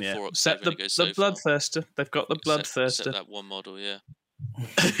table. 4-up set the Bloodthirster. They've got the Bloodthirster. Set that one model, yeah.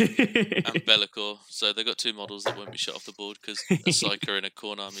 And Be'lakor. So they've got 2 models that won't be shot off the board because a Psyker and a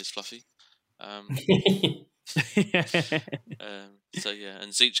Khorne army is fluffy. So yeah,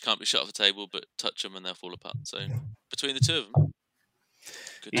 and Tzeentch can't be shot off the table, but touch them and they'll fall apart. So between the 2 of them,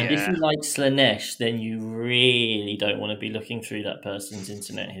 and if you like Slaanesh, then you really don't want to be looking through that person's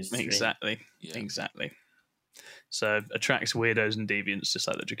internet history. Exactly. So attracts weirdos and deviants, just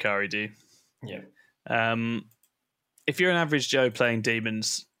like the Drukhari do. Yeah. If you're an average Joe playing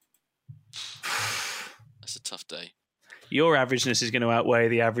demons, that's a tough day. Your averageness is going to outweigh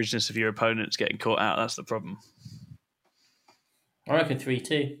the averageness of your opponents getting caught out. That's the problem. I reckon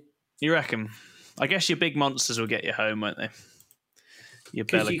 3-2. You reckon? I guess your big monsters will get you home, won't they? Your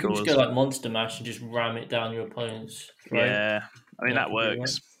Be'lakors. You can just go like Monster Mash and just ram it down your opponent's throat. Yeah, I mean that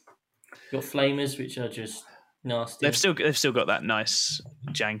works. You've got Flamers, which are just nasty. They've still got that nice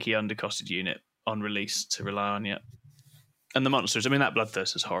janky undercosted unit on release to rely on yet. And the monsters, I mean that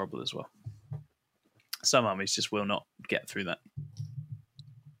Bloodthirst is horrible as well. Some armies just will not get through that.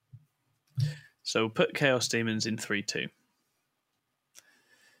 So we'll put Chaos Demons in 3-2.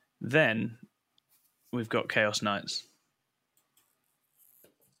 Then we've got Chaos Knights.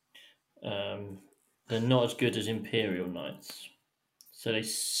 They're not as good as Imperial Knights. So they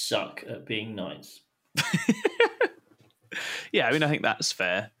suck at being knights. Yeah, I mean, I think that's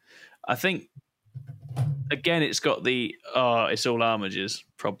fair. I think, again, it's got the, it's all Armigers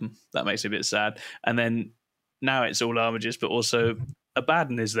problem. That makes me a bit sad. And then now it's all Armigers, but also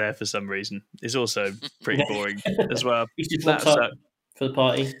Abaddon is there for some reason. Is also pretty boring as well. He's just That's walked up for the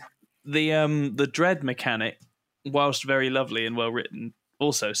party. the dread mechanic, whilst very lovely and well written,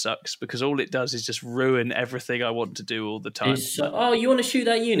 also sucks because all it does is just ruin everything I want to do all the time. You want to shoot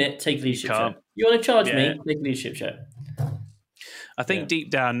that unit? Take leadership shot. You want to charge me? Take leadership shot. I think deep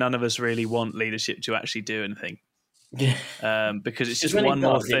down, none of us really want leadership to actually do anything. Because it's just one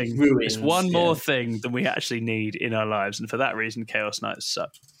more thing. It's one more thing than we actually need in our lives, and for that reason, Chaos Knights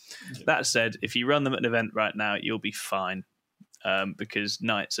suck. That said, if you run them at an event right now, you'll be fine, because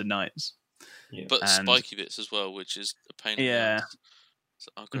Knights are Knights. Yeah. But spiky bits as well, which is a pain in the ass.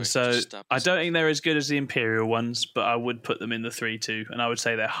 So I don't think they're as good as the Imperial ones, but I would put them in the 3-2, and I would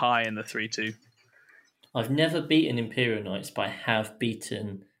say they're high in the 3-2. I've never beaten Imperial Knights, but I have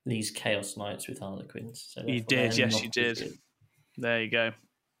beaten these Chaos Knights with Harlequins. So you did, yes, you did. There you go.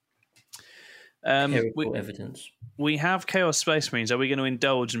 Empirical evidence. We have Chaos Space Marines. Are we going to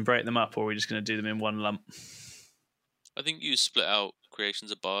indulge and break them up, or are we just going to do them in one lump? I think you split out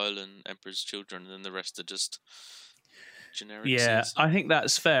Creations of Bile and Emperor's Children, and then the rest are just generic. Yeah, I think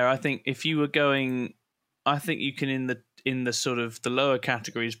that's fair. I think if you were going, I think you can in the sort of the lower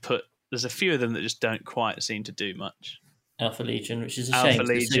categories put. There's a few of them that just don't quite seem to do much. Alpha Legion, which is a Alpha shame.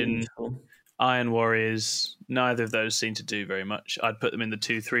 Legion, Iron Warriors, neither of those seem to do very much. I'd put them in the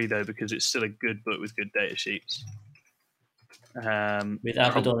 2-3 though, because it's still a good book with good data sheets. With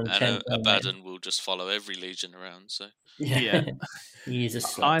Abaddon and Abaddon will just follow every Legion around. So yeah. He is a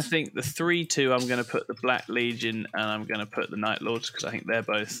slut. I think the 3-2, I'm going to put the Black Legion and I'm going to put the Night Lords because I think they're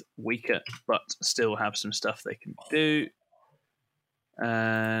both weaker, but still have some stuff they can do.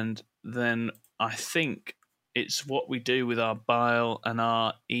 And then I think it's what we do with our Bile and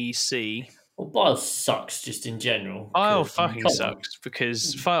our EC. Well, Bile sucks just in general. Bile fucking sucks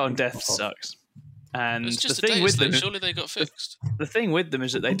because Fight on Death sucks. And it's just the thing with them, surely they got fixed. The thing with them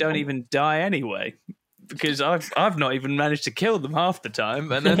is that they don't even die anyway. Because I've not even managed to kill them half the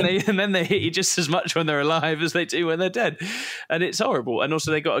time, and then they hit you just as much when they're alive as they do when they're dead, and it's horrible. And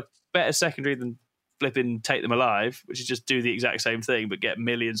also they got a better secondary than flipping Take Them Alive, which is just do the exact same thing but get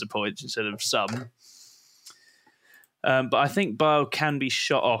millions of points instead of some. But I think Bile can be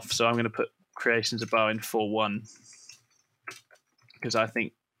shot off, so I'm going to put Creations of Bile in 4-1 because I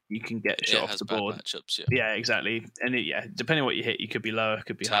think you can get shot off the board. Matchups, yeah, exactly. And depending on what you hit, you could be lower,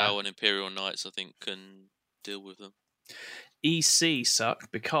 could be higher. Tau and Imperial Knights, I think, can deal with them. EC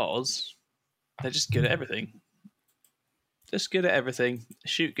suck because they're just good at everything. Just good at everything.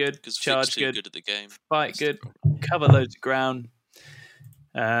 Shoot good, charge good at the game. Fight good, cover loads of ground.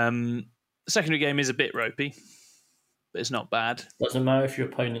 The secondary game is a bit ropey, but it's not bad. Doesn't matter if your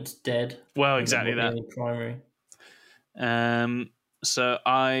opponent's dead. Well, exactly that. Primary. So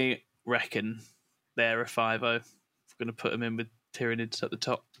I reckon they're a 5-0. We're going to put them in with Tyranids at the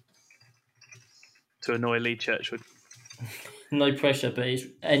top to annoy Lee Churchwood. No pressure, but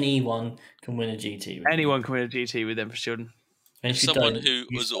anyone can win a GT. Anyone can win a GT with Emperor's Children. And someone who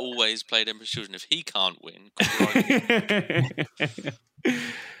has always played Emperor's Children, if he can't win,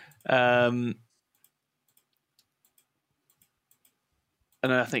 and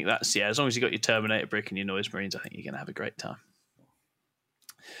I think that's, as long as you got your Terminator brick and your Noise Marines, I think you're going to have a great time.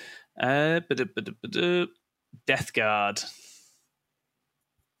 Death Guard.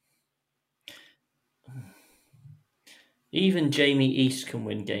 Even Jamie East can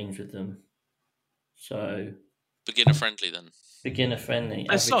win games with them. So beginner friendly then. Beginner friendly.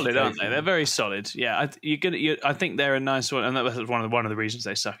 They're solid, aren't they? They're very solid. Yeah, I think they're a nice one, and that was one of the reasons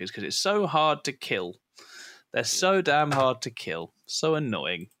they suck is because it's so hard to kill. They're so damn hard to kill. So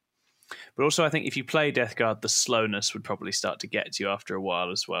annoying. But also, I think if you play Death Guard, the slowness would probably start to get to you after a while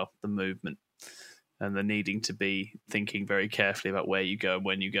as well. The movement and the needing to be thinking very carefully about where you go and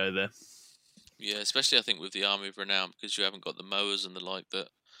when you go there. Yeah, especially I think with the Army of Renown, because you haven't got the mowers and the like that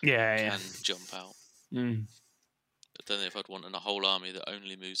can jump out. Mm. I don't know if I'd want a whole army that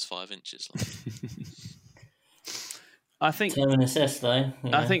only moves 5 inches. I think. Terminus though.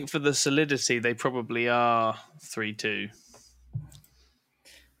 Yeah. I think for the solidity, they probably are 3-2.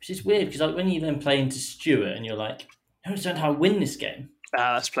 Which is weird because when you then play into Stuart and you're like, I don't understand how I win this game.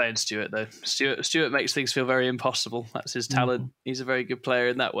 That's playing Stuart though. Stuart makes things feel very impossible. That's his talent. Mm. He's a very good player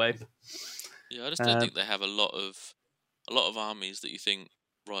in that way. Yeah, I just don't think they have a lot of armies that you think,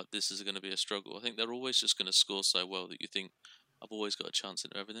 right, this is going to be a struggle. I think they're always just going to score so well that you think, I've always got a chance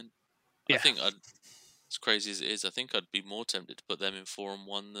at everything. Yeah. I think as crazy as it is, I think I'd be more tempted to put them in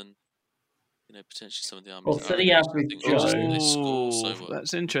 4-1 than potentially some of the armies. Well, for the average they score so well.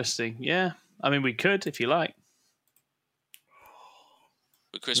 That's interesting. Yeah, I mean, we could if you like.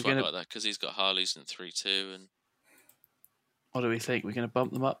 But Chris won't like that because he's got Harleys in 3-2 and. What do we think? We're going to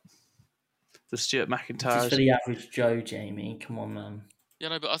bump them up. The Stuart McIntyres. Just for the average Joe, Jamie. Come on, man. Yeah,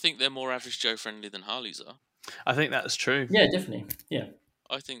 no, but I think they're more average Joe friendly than Harleys are. I think that's true. Yeah, definitely. Yeah.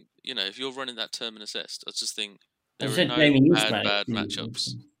 I think, if you're running that Terminus Est, I just think there I are said no Jamie bad matchups.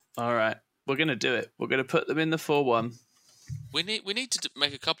 All right. We're going to do it. We're going to put them in the 4-1. We need to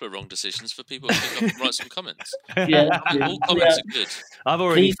make a couple of wrong decisions for people to pick up and write some comments. Yeah, all comments are good. I've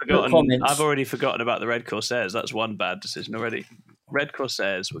already forgotten about the Red Corsairs. That's one bad decision already. Red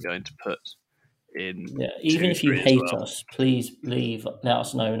Corsairs we're going to put in. Yeah, even if you hate us, please let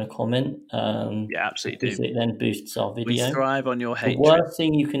us know in a comment. Yeah, absolutely do. It then boosts our video. We thrive on your hatred. The worst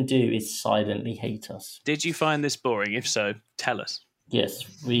thing you can do is silently hate us. Did you find this boring? If so, tell us. Yes,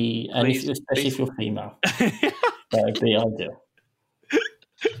 especially if you're female. That would be ideal.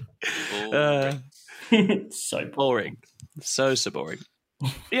 So boring. So boring.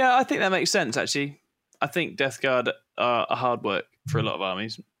 Yeah, I think that makes sense, actually. I think Death Guard are hard work for a lot of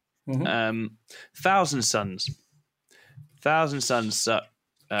armies. Mm-hmm. Thousand Suns suck.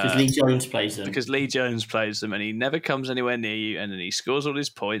 Because Lee Jones plays them. Because Lee Jones plays them, and he never comes anywhere near you, and then he scores all his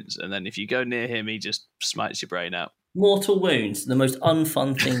points, and then if you go near him, he just smites your brain out. Mortal Wounds, the most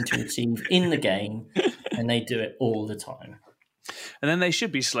unfun thing to achieve in the game, and they do it all the time. And then they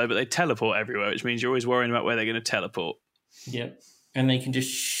should be slow, but they teleport everywhere, which means you're always worrying about where they're going to teleport. Yep. And they can just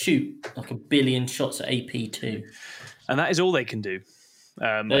shoot like 1 billion shots at AP too. And that is all they can do.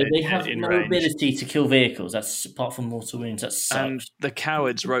 They have no range. ability to kill vehicles. That's apart from Mortal Wounds. That sucks. And the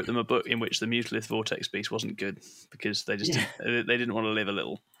cowards wrote them a book in which the Mutalith Vortex Beast wasn't good because they just they didn't want to live a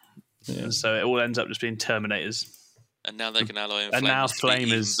little. Yeah. And so it all ends up just being Terminators. And now they can ally in and now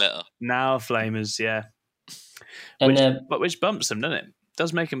Flamers. Better. Now Flamers, yeah. Which bumps them, doesn't it?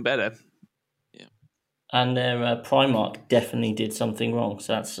 Does make them better. Yeah. And their Primarch definitely did something wrong,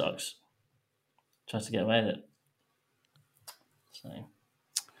 so that sucks. Tries to get away with it. So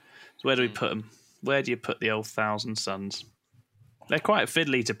where do we put them? Where do you put the old Thousand Suns? They're quite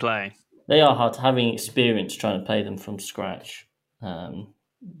fiddly to play. They are hard. Having experience trying to play them from scratch,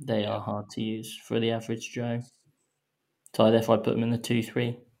 they are hard to use for the average Joe. So therefore, I put them in the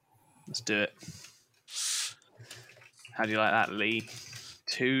 2-3. Let's do it. How do you like that, Lee?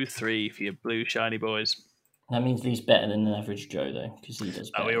 2-3 for your blue shiny boys. That means Lee's better than an average Joe, though, because he does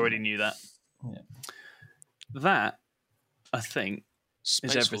better. Oh, we already knew that. Yeah. That, I think,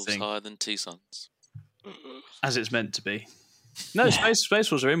 Space is everything. Wolves higher than T-Suns. As it's meant to be. No, Space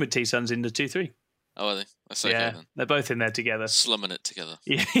Wolves are in with T-Suns in the 2-3. Oh, are they? That's okay then. They're both in there together. Slumming it together.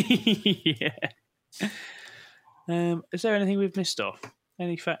 Yeah. Is there anything we've missed off?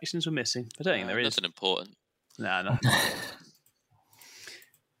 Any factions we're missing? I don't think there is. Nothing important. No, no.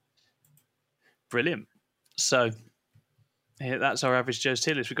 Brilliant. So, that's our average Joe's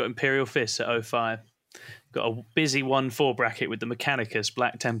tier list. We've got Imperial Fists at 05. Got a busy 1-4 bracket with the Mechanicus,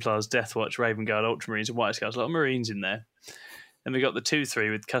 Black Templars, Deathwatch, Raven Guard, Ultramarines, and White Scouts. A lot of Marines in there. Then we got the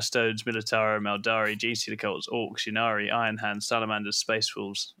 2-3 with Custodes, Militaro, Maldari, GC Cults, Orcs, Ynnari, Iron Hands, Salamanders, Space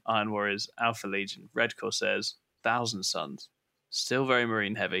Wolves, Iron Warriors, Alpha Legion, Red Corsairs, Thousand Suns. Still very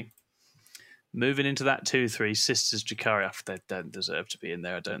Marine heavy. Moving into that 2-3, Sisters Drukhari. They don't deserve to be in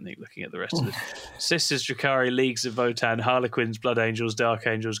there, I don't think, looking at the rest of it. Sisters Drukhari, Leagues of Votann, Harlequins, Blood Angels, Dark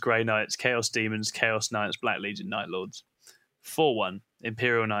Angels, Grey Knights, Chaos Demons, Chaos Knights, Black Legion, Night Lords. 4-1,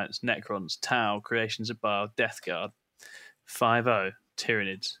 Imperial Knights, Necrons, Tau, Creations of Baal, Death Guard. 5-0,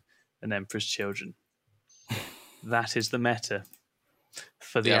 Tyranids, and Emperor's Children. That is the meta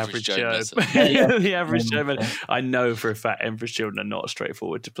for the average Joe. The average Joe. I know for a fact Emperor's Children are not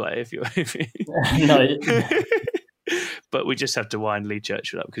straightforward to play. But we just have to wind Lee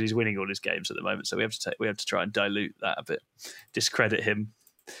Churchill up because he's winning all his games at the moment. So we have to try and dilute that a bit, discredit him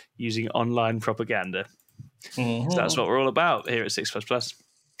using online propaganda. Mm-hmm. So that's what we're all about here at 6++.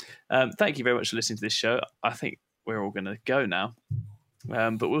 Thank you very much for listening to this show. I think we're all going to go now,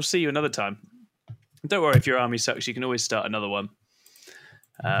 but we'll see you another time. Don't worry if your army sucks, you can always start another one.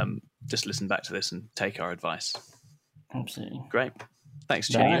 Just listen back to this and take our advice. Absolutely. Great. Thanks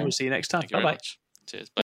for tuning in. We'll see you next time. Bye-bye. Cheers. Bye.